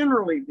it's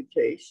generally the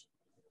case.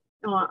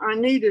 I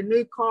need a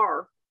new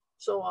car,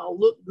 so I'll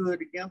look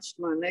good against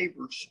my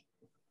neighbor's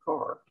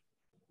car,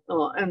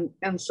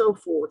 and so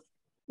forth.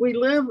 We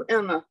live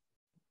in a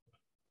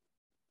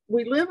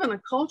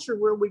culture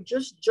where we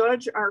just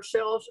judge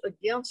ourselves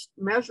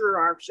measure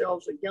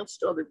ourselves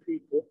against other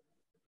people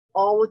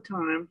all the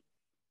time.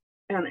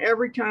 And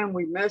every time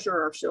we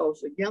measure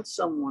ourselves against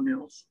someone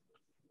else,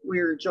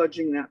 we're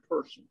judging that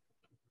person.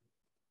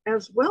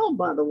 As well,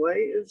 by the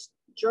way, as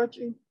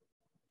judging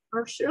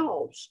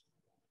ourselves.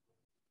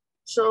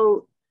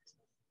 So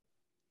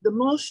the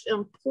most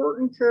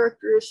important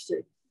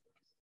characteristic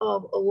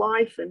of a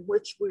life in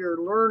which we are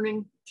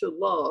learning to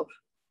love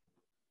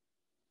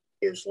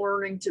is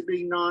learning to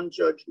be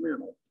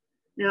non-judgmental.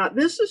 Now,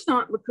 this is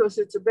not because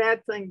it's a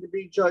bad thing to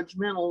be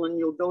judgmental and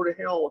you'll go to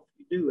hell if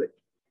you do it.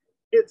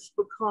 It's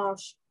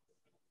because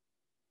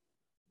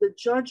the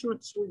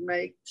judgments we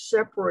make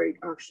separate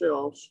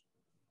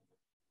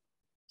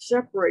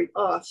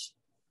us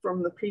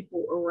from the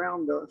people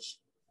around us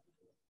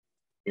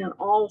in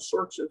all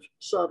sorts of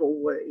subtle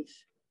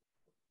ways,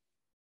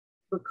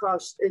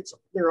 because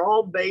they're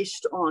all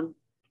based on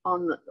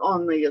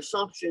the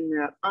assumption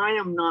that I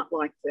am not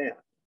like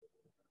that.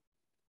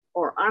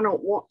 or I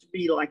don't want to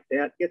be like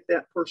that. Get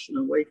that person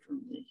away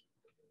from me.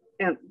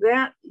 And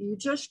that you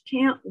just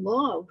can't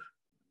love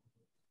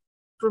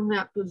from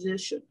that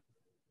position.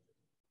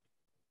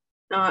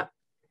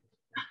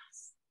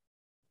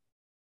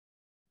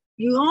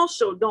 You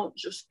also don't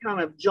just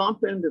kind of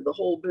jump into the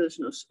whole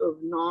business of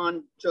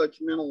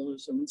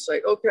non-judgmentalism and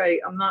say,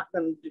 okay, I'm not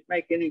going to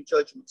make any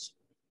judgments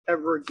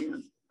ever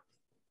again.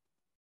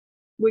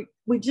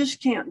 We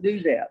just can't do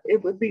that.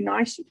 It would be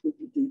nice if we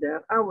could do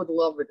that. I would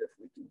love it if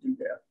we could do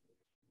that.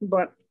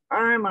 But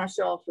I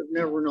myself have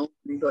never known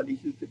anybody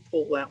who could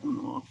pull that one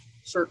off.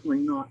 Certainly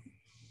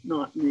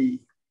not me.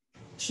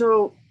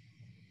 So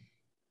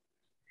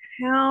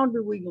how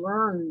do we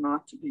learn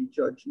not to be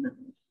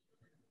judgmental?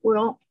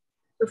 Well,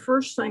 the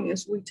first thing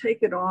is we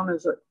take it on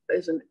as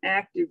an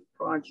active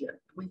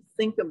project. We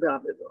think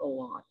about it a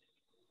lot.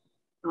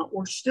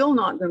 We're still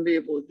not going to be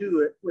able to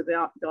do it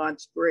without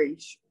God's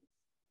grace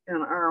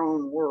and our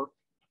own work,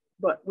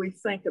 but we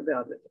think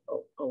about it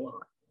a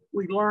lot.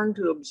 We learn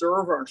to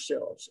observe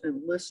ourselves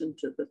and listen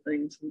to the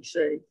things we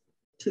say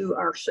to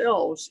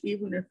ourselves,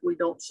 even if we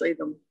don't say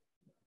them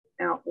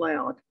out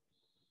loud.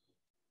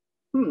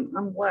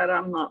 I'm glad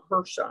I'm not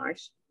her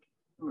size.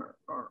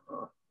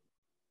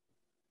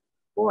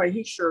 Boy,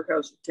 he sure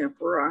has a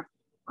temper.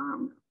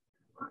 I'm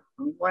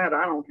glad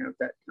I don't have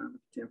that kind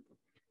of temper.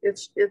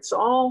 It's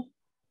all,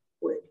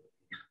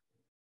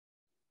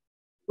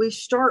 we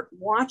start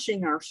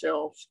watching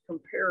ourselves,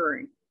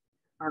 comparing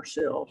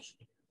ourselves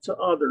to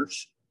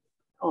others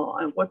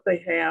and what they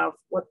have,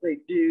 what they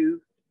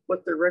do,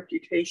 what their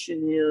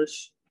reputation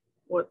is,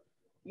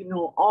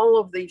 all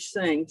of these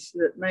things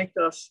that make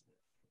us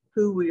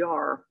who we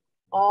are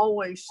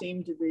always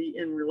seem to be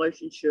in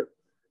relationship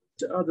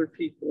to other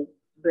people,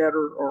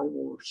 better or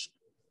worse.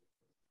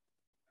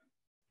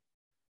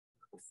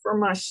 For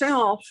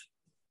myself,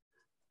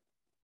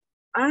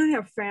 I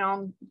have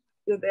found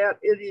that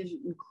it is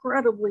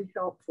incredibly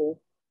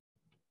helpful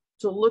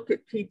to look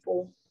at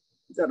people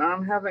that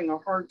I'm having a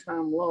hard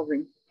time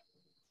loving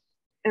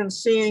and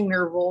seeing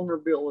their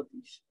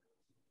vulnerabilities.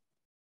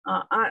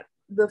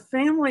 The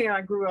family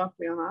I grew up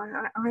in,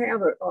 I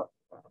had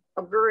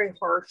a very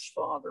harsh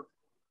father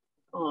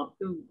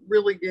who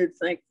really did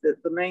think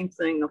that the main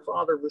thing a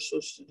father was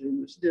supposed to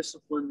do was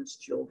discipline his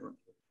children.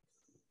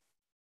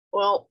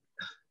 Well,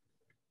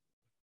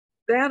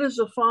 that is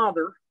a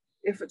father.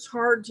 If it's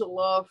hard to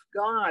love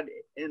God,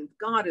 and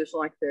God is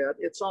like that,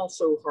 it's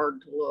also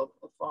hard to love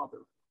a father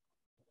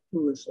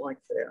who is like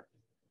that.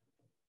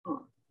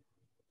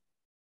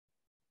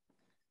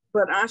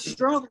 But I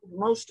struggled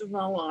most of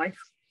my life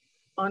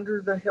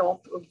with the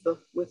help of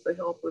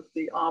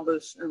the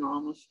Abbas and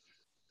Ammas,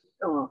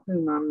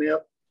 whom I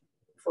met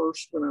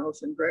first when I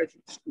was in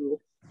graduate school.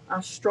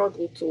 I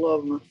struggled to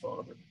love my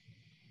father.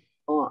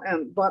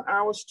 But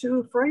I was too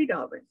afraid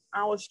of him.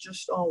 I was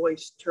just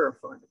always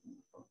terrified of my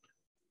father.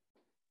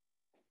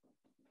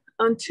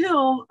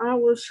 Until I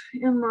was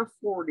in my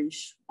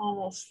 40s,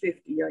 almost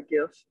 50, I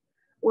guess,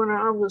 when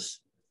I was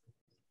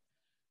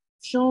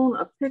shown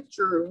a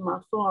picture of my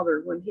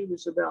father when he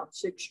was about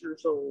 6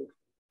 years old.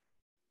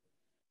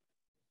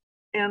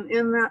 And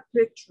in that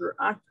picture,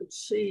 I could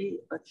see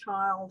a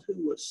child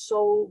who was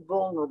so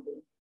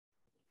vulnerable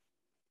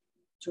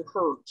to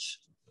hurts.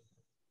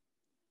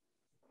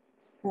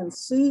 And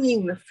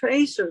seeing the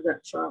face of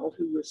that child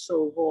who was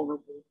so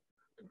vulnerable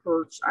to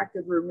hurts, I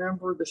could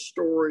remember the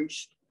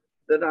stories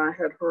that I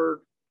had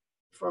heard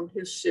from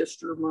his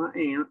sister, my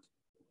aunt,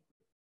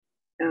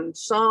 and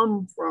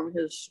some from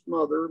his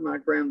mother, my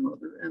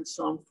grandmother, and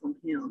some from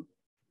him,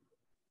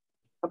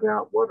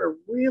 about what a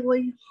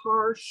really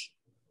harsh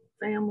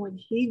family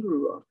he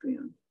grew up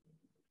in.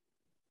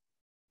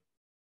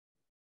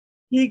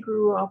 He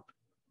grew up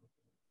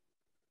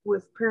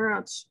with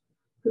parents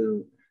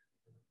who,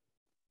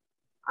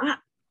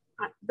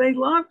 they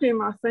loved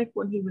him, I think,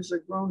 when he was a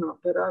grown-up,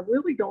 but I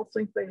really don't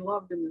think they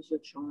loved him as a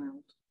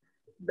child.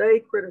 They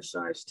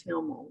criticized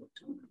him all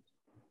the time.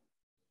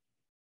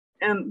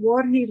 And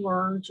what he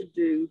learned to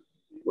do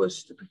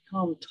was to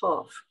become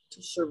tough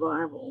to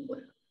survive all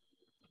that.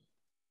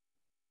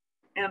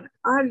 And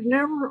I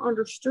never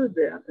understood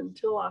that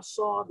until I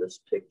saw this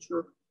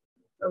picture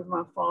of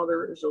my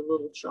father as a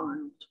little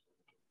child.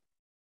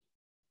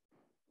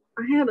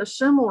 I had a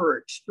similar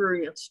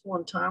experience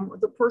one time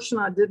with a person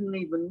I didn't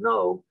even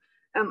know.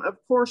 And of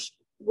course,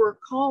 we're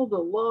called to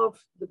love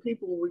the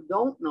people we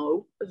don't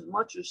know as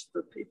much as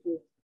the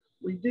people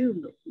we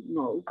do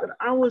know. But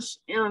I was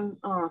in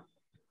a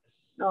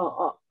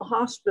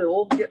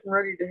hospital getting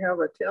ready to have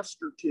a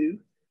test or two.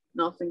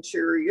 Nothing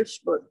serious,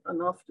 but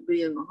enough to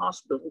be in the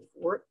hospital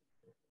for it.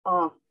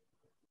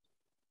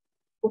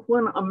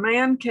 When a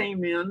man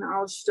came in,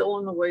 I was still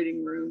in the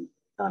waiting room,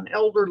 an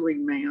elderly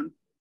man,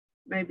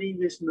 maybe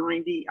he was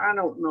 90, I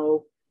don't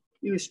know.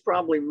 He was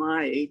probably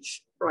my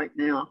age right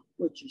now,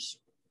 which is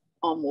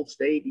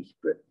almost 80,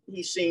 but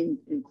he seemed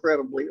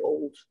incredibly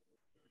old.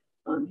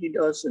 He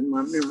does in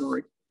my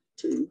memory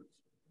too.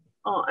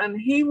 And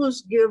he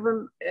was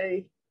given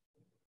a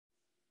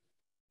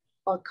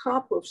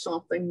cup of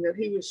something that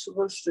he was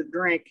supposed to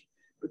drink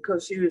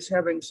because he was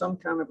having some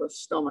kind of a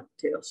stomach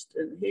test,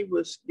 and he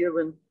was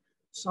given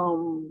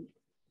some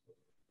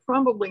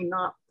probably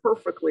not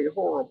perfectly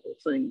horrible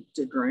thing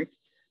to drink,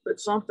 but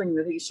something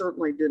that he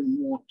certainly didn't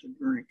want to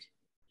drink.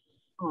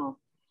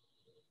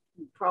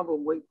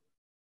 Probably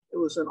it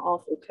was an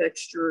awful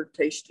texture,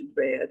 tasted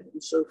bad,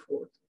 and so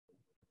forth.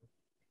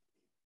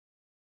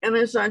 And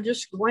as I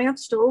just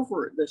glanced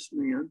over at this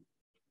man,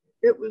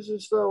 it was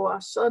as though I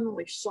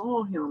suddenly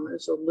saw him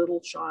as a little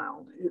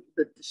child,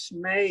 the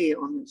dismay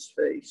on his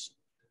face,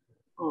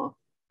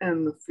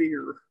 and the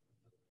fear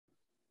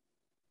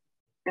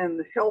and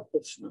the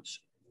helplessness.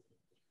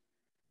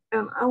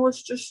 And I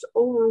was just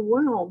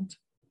overwhelmed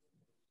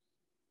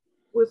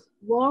with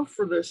love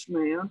for this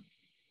man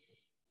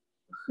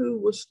who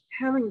was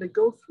having to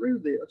go through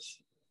this.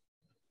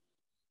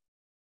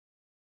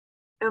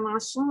 And I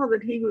saw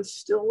that he was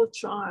still a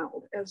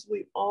child, as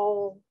we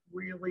all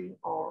really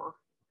are.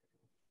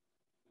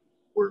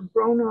 We're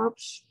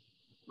grown-ups.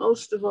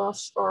 Most of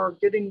us are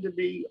getting to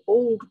be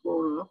old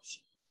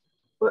grown-ups,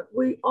 but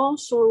we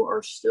also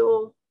are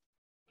still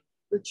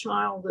the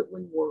child that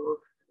we were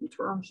in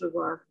terms of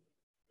our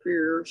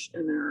fears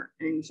and our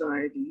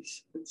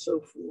anxieties and so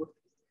forth.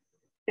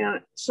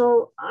 And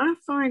so I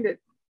find it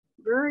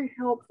very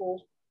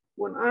helpful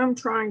when I'm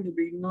trying to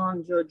be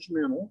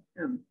non-judgmental,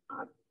 and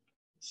I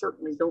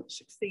certainly don't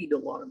succeed a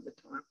lot of the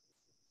time,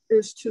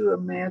 is to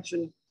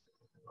imagine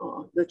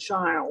the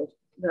child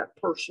that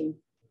person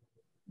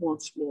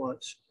once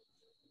was.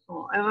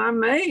 And I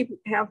may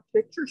have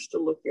pictures to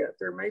look at.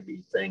 There may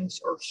be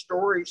things or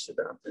stories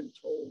that I've been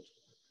told.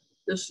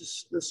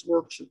 This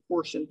works, of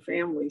course, in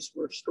families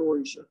where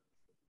stories are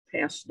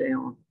passed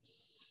down.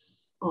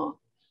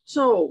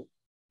 So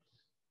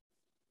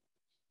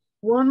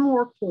one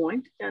more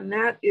point, and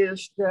that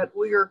is that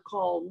we are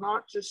called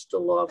not just to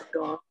love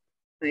God,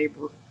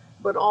 neighbor,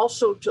 but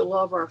also to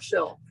love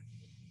ourselves.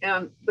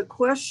 And the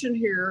question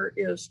here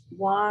is,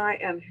 why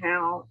and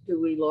how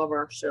do we love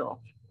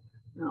ourselves?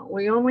 Now,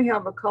 we only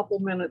have a couple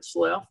minutes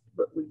left,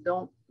 but we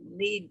don't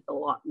need a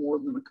lot more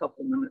than a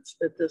couple minutes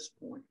at this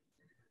point.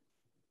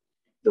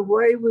 The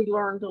way we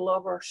learn to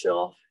love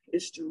ourselves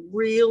is to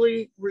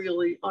really,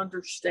 really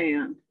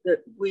understand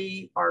that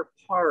we are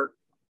part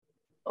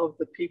of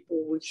the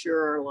people we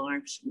share our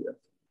lives with.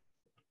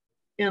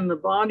 In the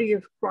body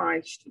of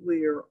Christ,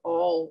 we are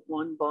all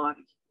one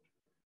body.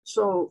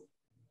 So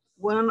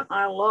when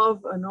I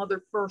love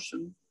another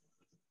person,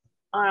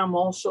 I am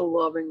also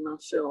loving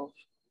myself.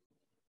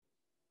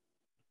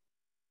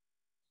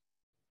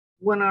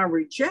 When I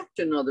reject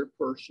another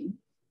person,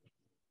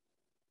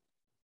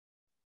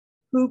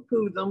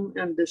 poo-poo them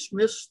and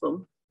dismiss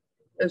them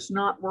as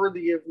not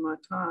worthy of my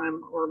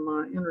time or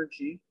my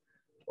energy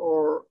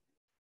or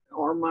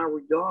my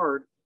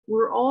regard,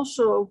 we're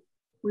also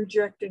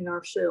rejecting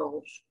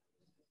ourselves,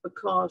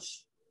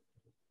 because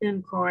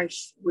in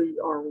Christ we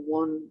are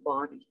one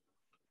body,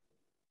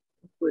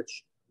 of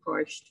which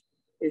Christ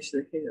is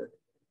the head.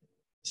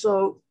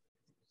 So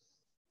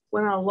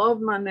when I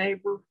love my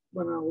neighbor,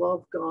 when I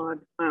love God,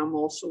 I'm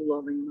also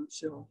loving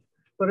myself.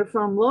 But if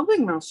I'm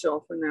loving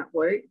myself in that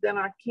way, then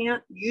I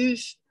can't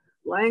use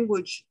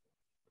language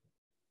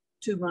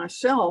to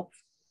myself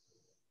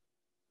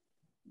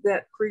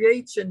that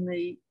creates in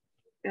me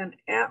an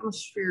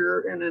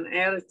atmosphere and an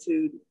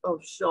attitude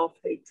of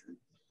self-hatred.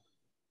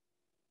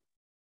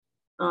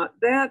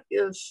 That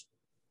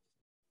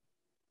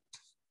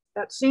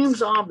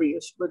seems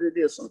obvious, but it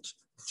isn't.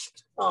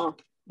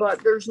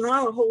 But there's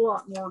not a whole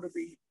lot more to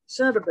be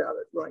said about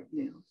it right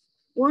now.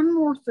 One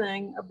more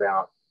thing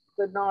about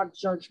the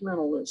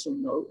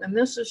non-judgmentalism, though, and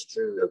this is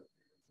true of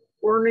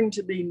learning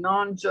to be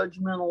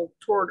non-judgmental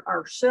toward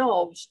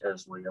ourselves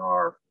as we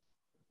are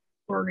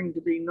learning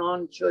to be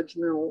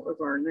non-judgmental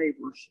of our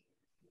neighbors,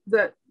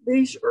 that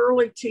these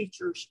early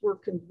teachers were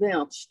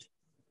convinced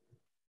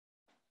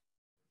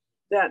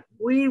that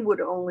we would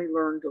only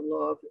learn to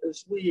love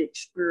as we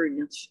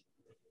experience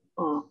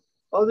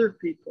other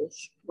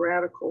people's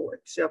radical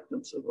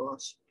acceptance of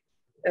us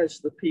as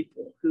the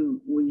people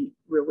who we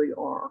really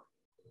are,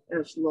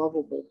 as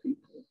lovable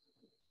people,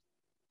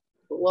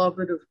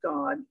 beloved of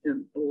God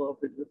and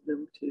beloved of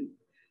them too.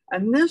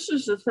 And this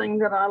is the thing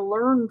that I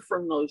learned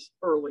from those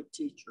early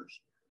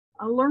teachers.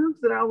 I learned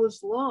that I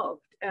was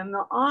loved. And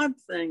the odd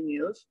thing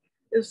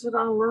is that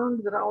I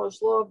learned that I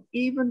was loved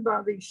even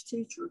by these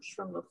teachers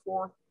from the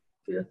 4th,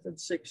 5th, and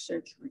 6th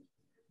century.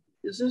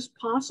 Is this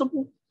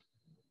possible?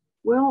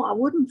 Well, I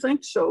wouldn't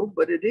think so,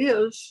 but it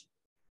is.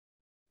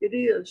 It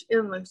is.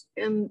 In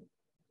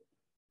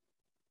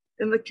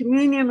the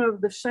communion of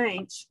the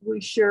saints,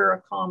 we share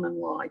a common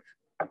life.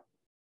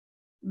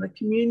 In the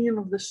communion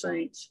of the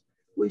saints,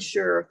 we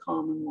share a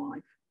common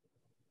life.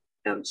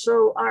 And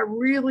so I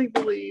really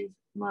believe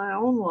my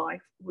own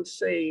life was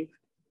saved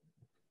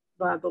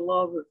by the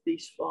love of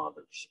these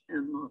fathers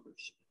and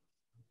mothers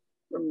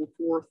from the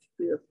 4th,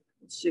 5th,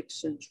 and 6th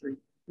century,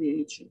 the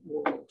ancient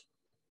world.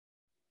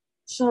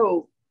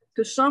 So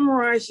to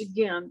summarize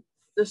again,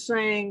 the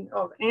saying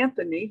of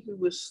Anthony, who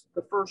was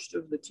the first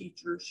of the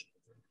teachers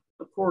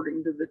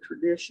according to the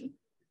tradition,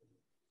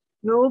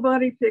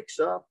 Nobody picks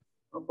up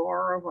a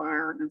bar of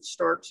iron and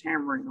starts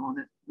hammering on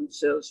it and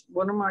says,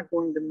 what am I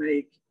going to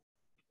make,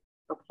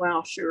 a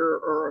plowshare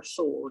or a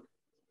sword?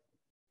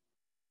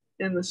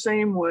 In the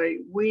same way,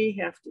 we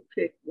have to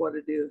pick what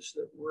it is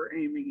that we're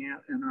aiming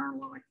at in our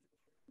life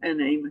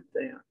and aim at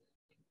that.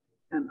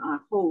 And I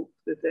hope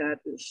that that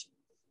is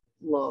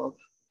love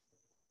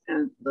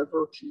and the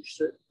virtues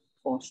that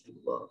foster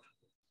love.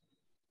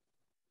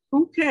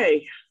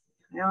 Okay,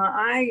 now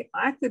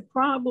I could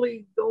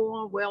probably go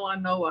on. Well, I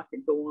know I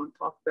could go on and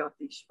talk about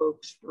these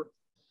folks for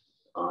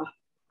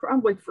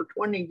probably for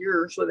 20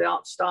 years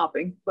without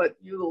stopping, but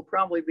you will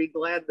probably be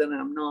glad that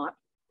I'm not.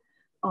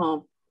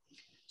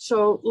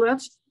 So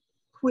let's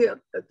quit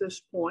at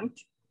this point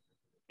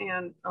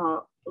and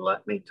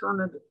let me turn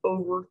it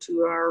over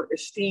to our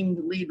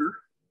esteemed leader.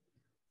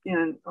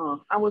 And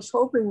I was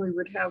hoping we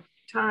would have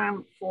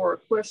time for a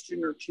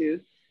question or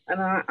two,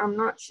 and I'm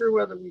not sure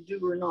whether we do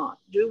or not.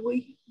 Do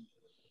we?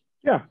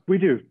 Yeah, we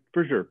do,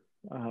 for sure.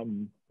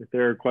 If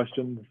there are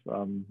questions,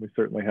 we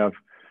certainly have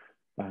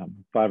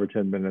 5 or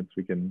 10 minutes.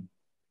 We can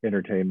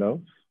entertain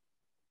those.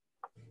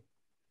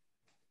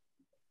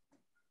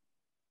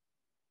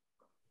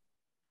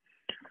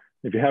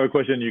 If you have a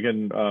question, you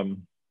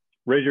can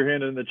raise your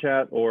hand in the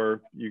chat,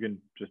 or you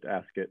can just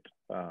ask it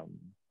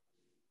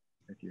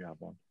if you have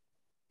one.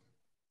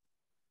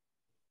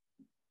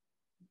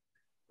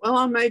 Well,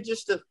 I may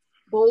just have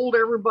bowled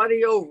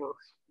everybody over.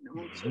 You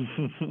know, so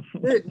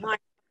good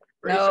night.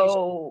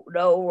 No,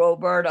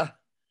 Roberta,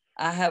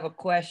 I have a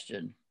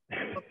question.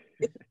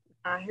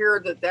 I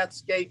hear that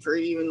that's Gatra,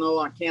 even though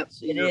I can't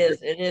see it.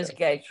 It is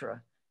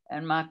Gatra.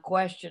 And my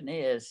question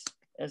is,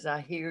 as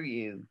I hear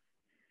you,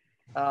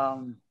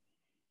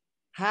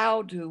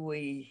 how do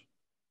we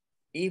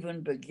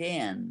even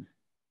begin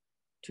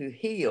to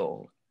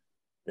heal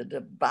the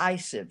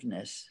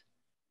divisiveness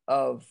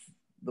of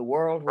the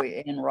world we're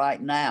in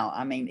right now?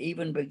 I mean,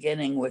 even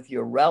beginning with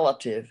your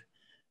relative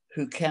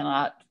who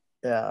cannot,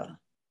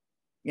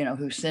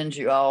 who sends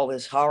you all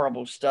this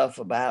horrible stuff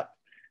about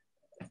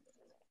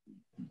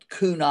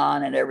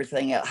Kunan and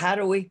everything else. How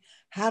do we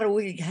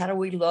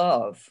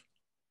love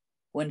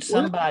when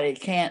somebody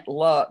can't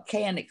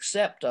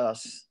accept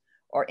us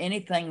or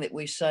anything that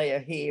we say or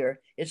hear?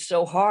 It's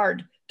so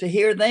hard to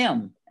hear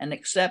them and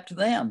accept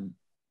them.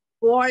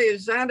 Boy,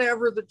 is that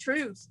ever the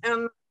truth.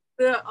 And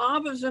the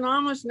Abbas and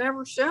Ammas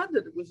never said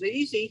that it was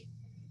easy.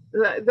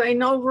 They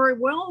know very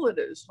well that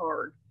it is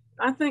hard.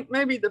 I think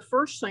maybe the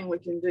first thing we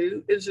can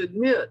do is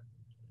admit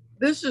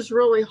this is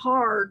really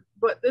hard,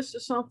 but this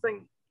is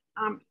something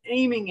I'm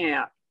aiming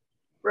at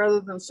rather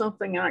than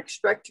something I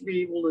expect to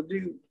be able to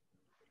do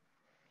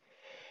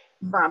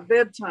by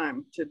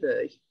bedtime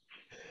today.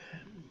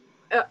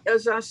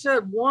 As I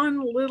said, one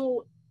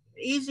little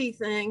easy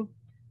thing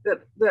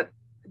that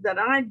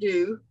I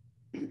do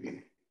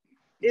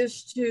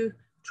is to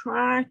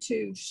try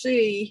to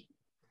see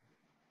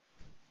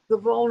the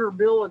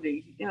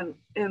vulnerability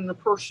in the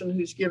person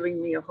who's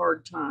giving me a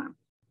hard time.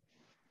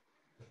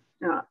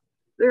 Now,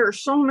 there are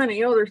so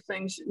many other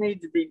things that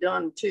need to be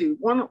done too.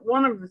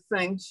 One of the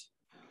things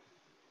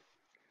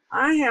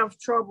I have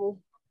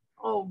trouble,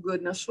 oh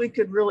goodness, we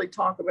could really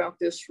talk about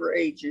this for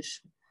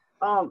ages.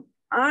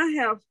 I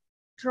have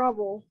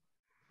trouble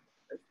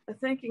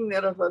thinking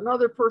that if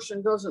another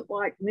person doesn't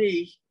like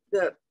me,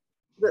 that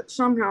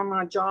somehow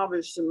my job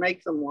is to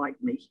make them like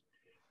me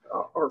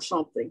or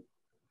something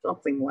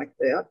like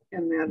that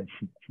in that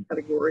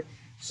category.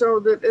 So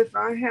that if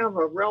I have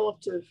a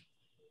relative,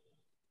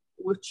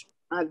 which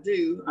I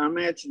do, I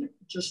imagine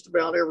just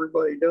about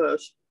everybody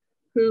does,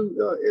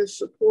 who is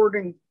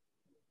supporting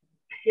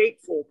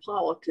hateful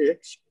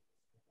politics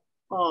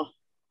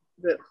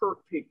that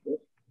hurt people,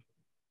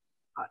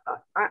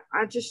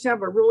 I just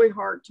have a really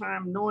hard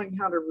time knowing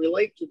how to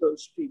relate to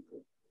those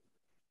people.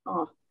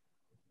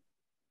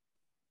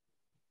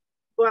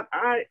 But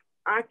I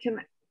can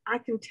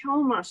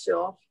tell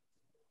myself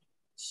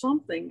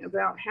something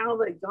about how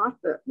they got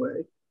that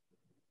way.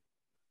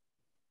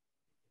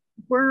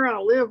 Where I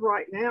live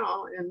right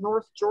now in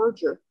North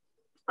Georgia,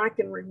 I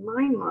can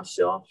remind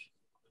myself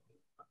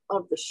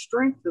of the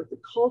strength of the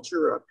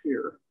culture up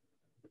here,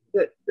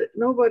 that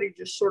nobody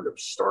just sort of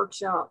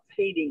starts out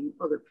hating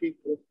other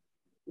people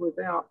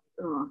without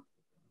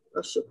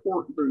a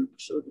support group,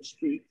 so to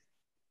speak,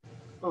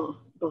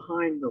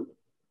 behind them.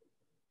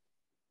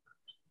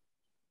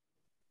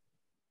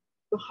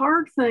 The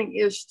hard thing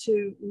is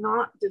to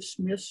not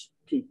dismiss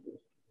people.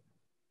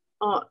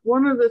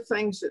 One of the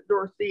things that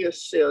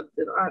Dorotheus said,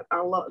 that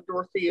I love,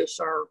 Dorotheus,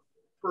 our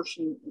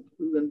person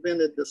who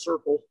invented the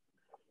circle,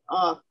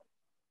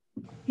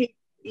 he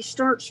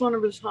starts one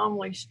of his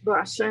homilies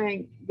by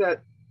saying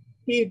that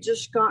he had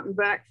just gotten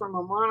back from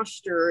a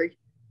monastery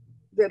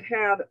that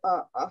had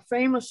a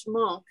famous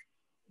monk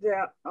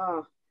that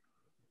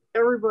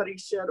everybody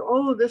said,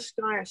 oh, this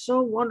guy is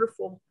so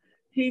wonderful.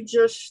 He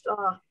just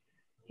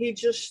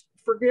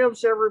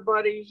forgives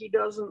everybody. He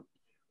doesn't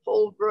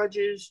hold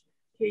grudges.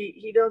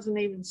 He doesn't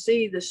even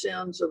see the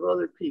sins of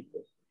other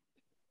people.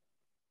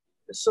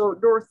 So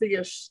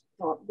Dorotheus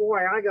thought, boy,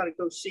 I got to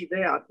go see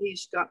that.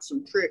 He's got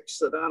some tricks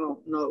that I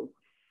don't know.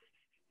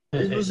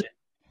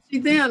 See,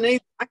 then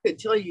I could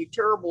tell you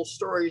terrible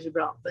stories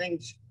about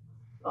things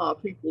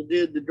people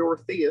did to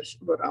Dorotheus,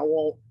 but I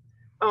won't.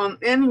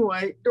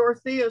 Anyway,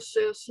 Dorotheus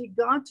says he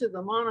got to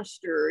the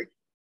monastery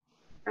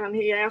and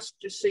he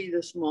asked to see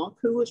this monk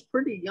who was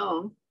pretty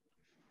young.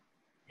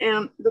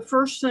 And the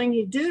first thing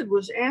he did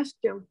was ask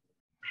him,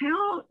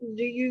 how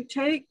do you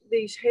take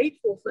these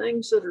hateful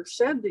things that are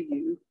said to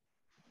you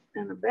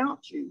and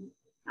about you?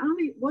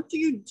 What do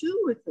you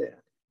do with that?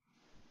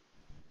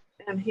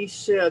 And he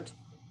said,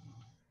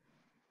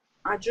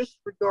 I just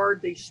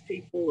regard these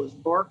people as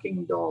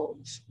barking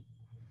dogs.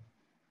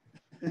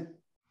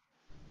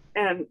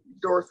 And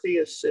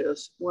Dorotheus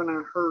says, when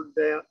I heard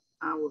that,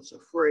 I was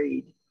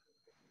afraid.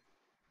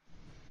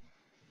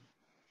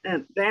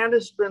 And that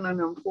has been an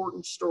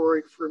important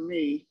story for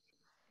me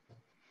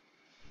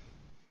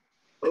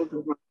over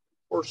the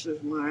course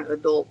of my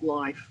adult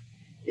life,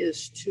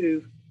 is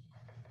to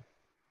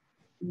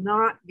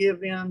not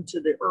give in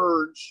to the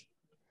urge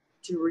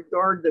to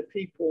regard the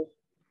people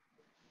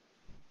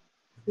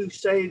who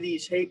say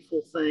these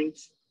hateful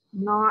things,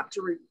 not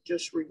to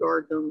just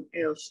regard them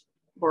as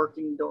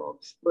barking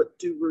dogs, but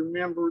to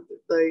remember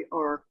that they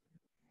are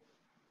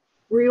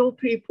real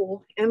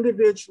people,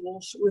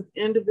 individuals with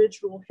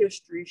individual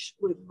histories,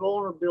 with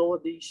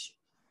vulnerabilities,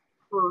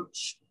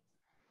 hurts,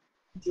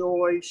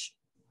 joys,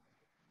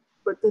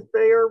 but that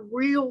they are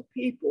real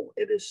people.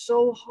 It is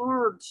so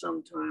hard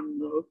sometimes,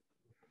 though,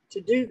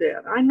 to do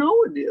that. I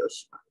know it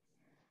is.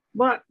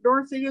 But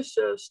Dorothea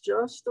says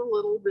just a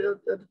little bit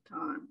at a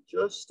time,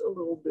 just a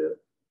little bit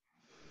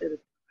at a time.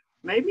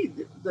 Maybe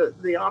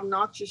the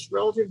obnoxious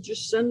relative,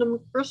 just send them a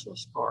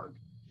Christmas card,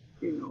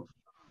 you know.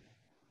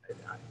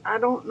 I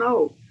don't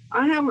know.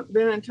 I haven't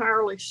been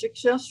entirely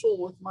successful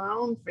with my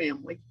own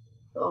family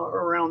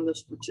around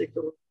this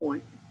particular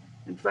point.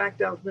 In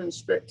fact, I've been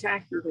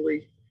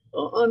spectacularly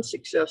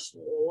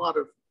unsuccessful a lot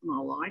of my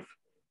life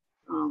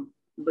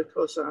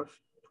because I've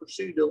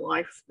pursued a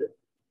life that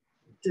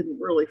didn't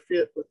really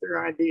fit with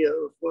their idea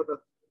of what a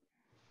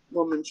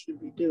woman should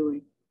be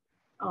doing.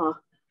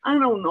 I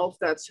don't know if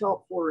that's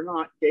helpful or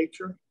not,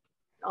 Gator.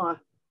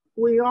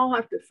 We all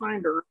have to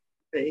find our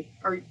way.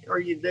 Are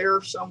you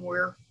there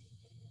somewhere?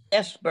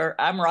 Yes, Bert,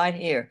 I'm right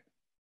here.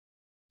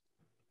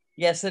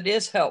 Yes, it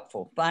is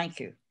helpful. Thank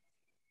you.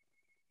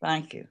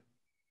 Thank you.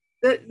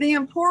 The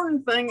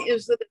important thing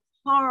is that it's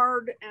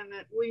hard and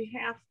that we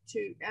have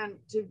to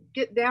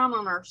get down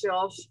on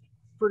ourselves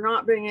for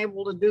not being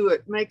able to do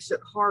it makes it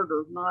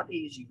harder, not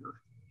easier.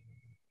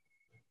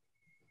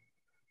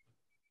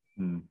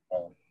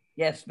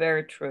 Yes,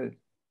 very true.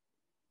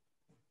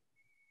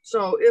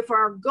 So if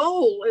our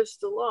goal is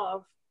to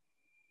love,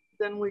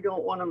 then we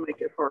don't want to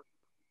make it hard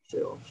for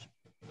ourselves.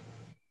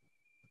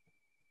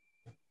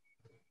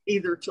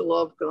 Either to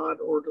love God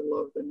or to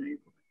love the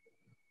neighbor.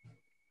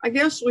 I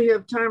guess we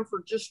have time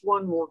for just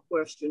one more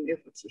question,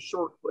 if it's a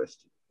short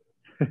question.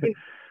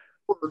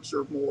 Words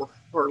or more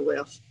or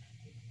less.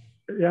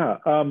 Yeah.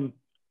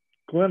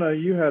 Glenna,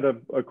 you had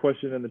a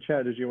question in the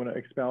chat. Did you want to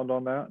expound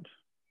on that?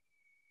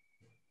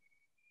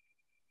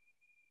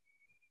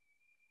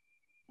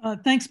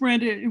 Thanks,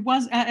 Brenda. It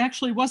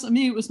wasn't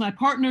me. It was my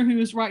partner who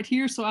is right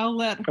here. So I'll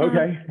let her.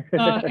 Okay.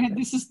 And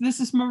this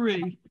is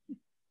Marie.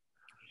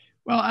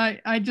 Well,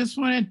 I just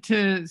wanted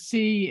to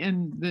see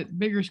in the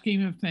bigger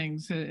scheme of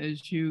things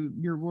as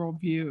your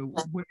worldview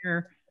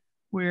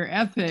where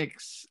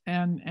ethics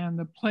and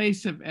the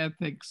place of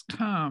ethics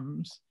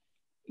comes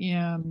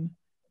in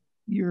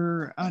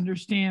your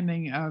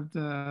understanding of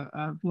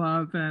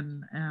love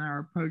and our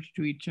approach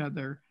to each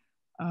other,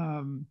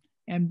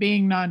 and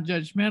being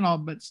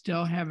non-judgmental, but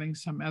still having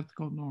some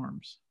ethical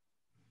norms.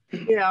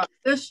 Yeah,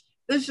 this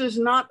is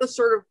not the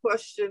sort of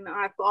question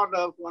I thought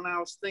of when I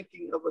was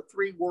thinking of a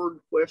 3-word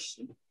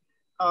question.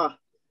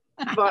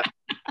 But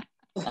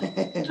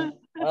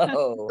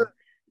Oh.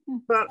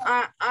 But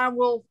I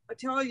will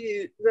tell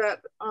you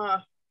that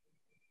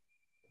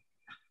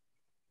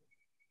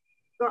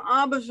the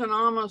Abbas and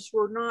Ammas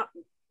were not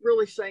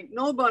really saying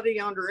nobody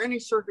under any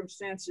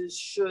circumstances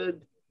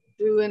should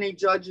do any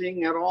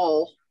judging at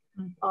all.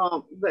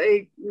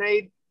 They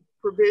made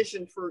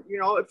provision for, you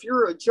know, if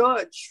you're a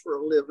judge for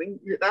a living,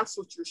 that's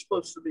what you're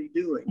supposed to be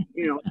doing,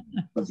 you know,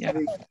 Yeah.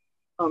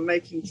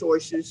 making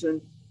choices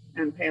and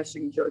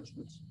passing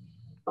judgments.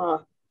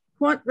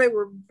 What they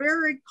were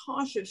very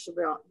cautious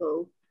about,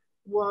 though,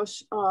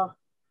 was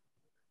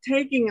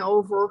taking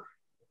over,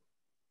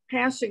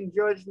 passing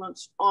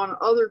judgments on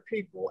other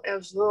people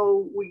as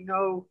though we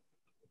know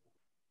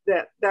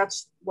that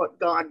that's what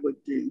God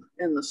would do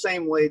in the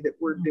same way that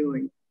we're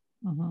doing.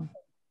 Mm-hmm.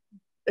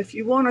 If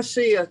you want to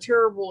see a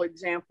terrible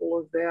example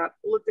of that,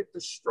 look at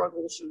the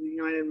struggles of the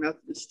United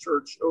Methodist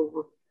Church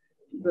over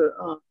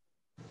the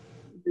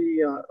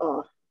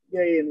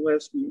gay and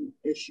lesbian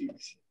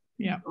issues.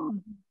 Yeah.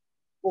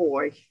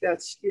 Boy,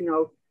 that's, you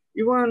know,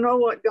 you want to know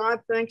what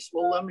God thinks?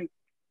 Well, let me,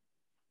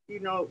 you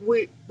know,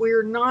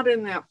 we're not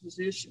in that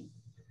position.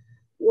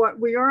 what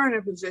we are in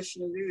a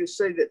position to do is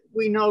say that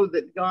we know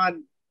that God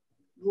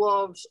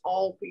loves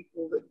all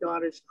people that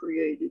God has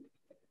created,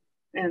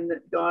 and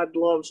that God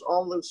loves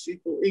all those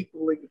people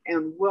equally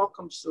and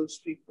welcomes those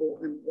people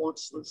and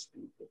wants those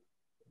people.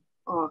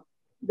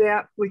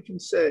 That we can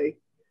say.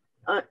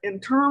 In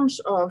terms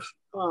of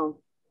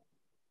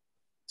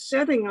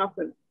setting up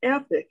an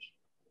ethic,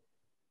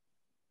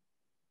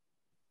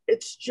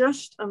 it's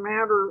just a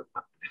matter,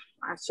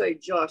 I say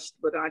just,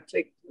 but I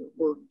take the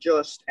word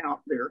just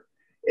out there.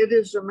 It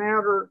is a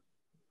matter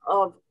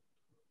of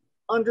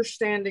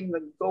understanding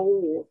the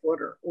goal of what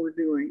we're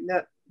doing,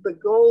 that the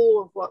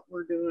goal of what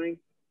we're doing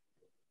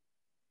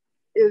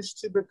is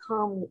to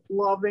become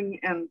loving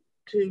and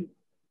to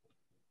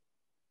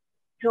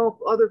help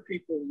other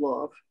people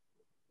love,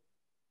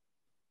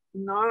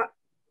 not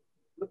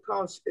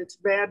because it's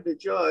bad to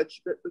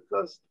judge, but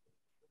because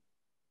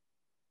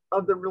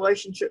of the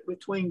relationship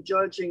between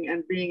judging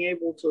and being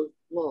able to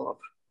love.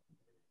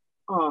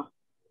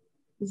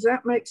 Does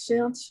that make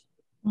sense?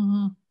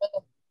 Mm-hmm.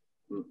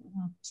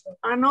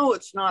 I know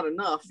it's not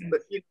enough,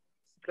 but it's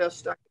the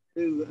best I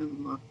can do.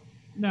 And,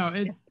 no,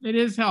 it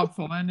is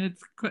helpful, and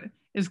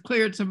it's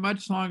clear it's a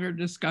much longer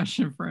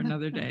discussion for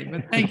another day.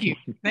 But thank you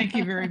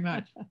very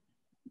much.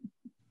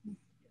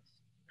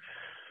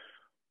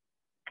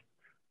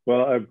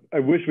 Well, I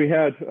wish we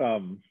had.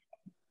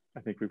 I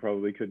think we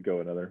probably could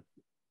go another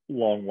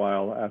long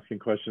while asking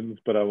questions,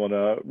 but I want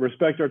to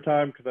respect our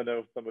time because I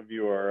know some of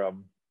you are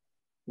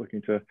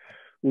looking to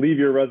leave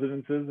your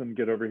residences and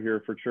get over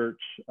here for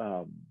church.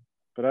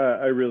 But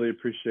I really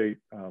appreciate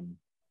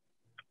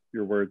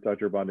your words,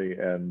 Dr. Bondi,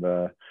 and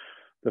the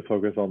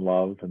focus on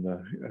love and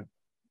the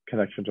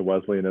connection to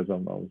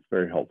Wesleyanism. That was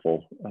very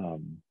helpful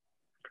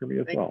for me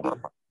as well.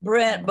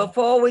 Brent,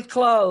 before we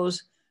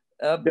close,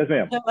 yes,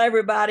 ma'am. Tell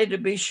everybody to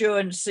be sure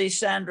and see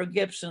Sandra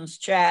Gibson's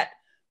chat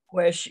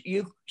where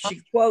she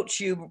quotes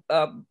you,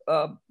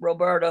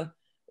 Roberta,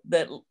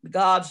 that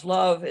God's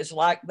love is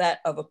like that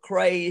of a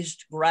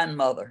crazed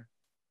grandmother.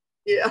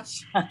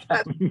 yes, that's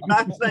what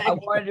I think. I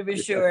wanted to be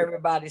sure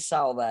everybody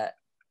saw that.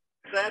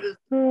 That is,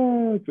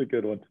 that's a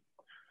good one.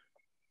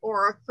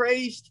 or a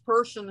crazed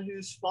person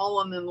who's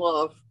fallen in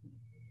love.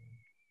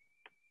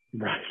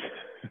 Right.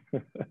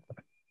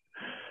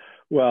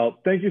 Well,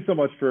 thank you so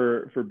much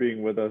for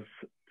being with us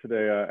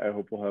today. I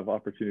hope we'll have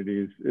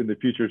opportunities in the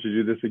future to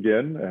do this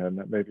again,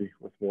 and maybe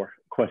with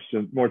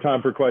more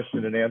time for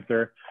question and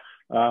answer.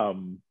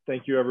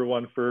 Thank you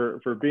everyone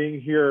for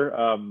being here.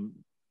 I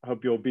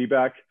hope you'll be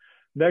back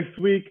next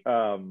week.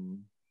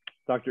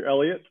 Dr.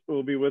 Elliott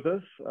will be with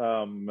us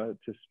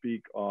to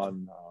speak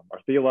on our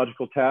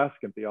theological task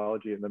and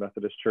theology in the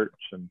Methodist Church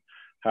and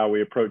how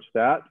we approach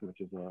that, which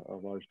is a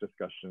large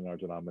discussion in our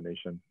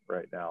denomination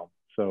right now.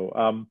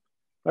 So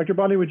Dr.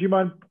 Bondi, would you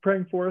mind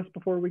praying for us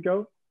before we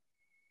go?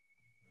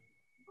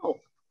 Oh,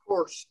 of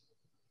course.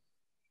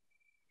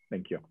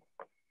 Thank you.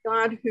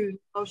 God, who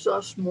loves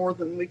us more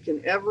than we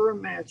can ever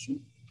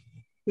imagine,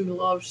 who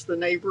loves the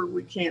neighbor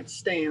we can't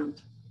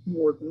stand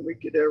more than we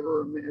could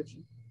ever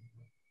imagine.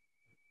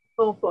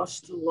 Help us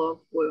to love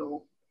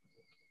well.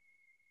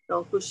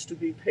 Help us to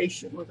be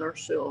patient with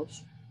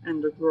ourselves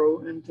and to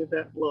grow into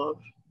that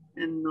love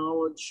and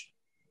knowledge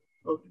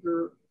of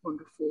your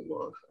wonderful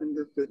love and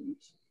your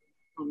goodness.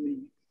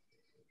 Amen.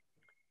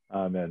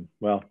 Amen.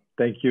 Well,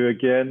 thank you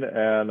again.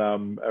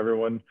 And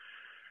everyone,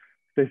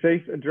 stay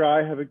safe and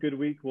dry. Have a good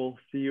week. We'll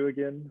see you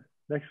again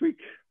next week.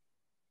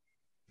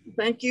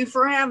 Thank you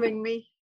for having me.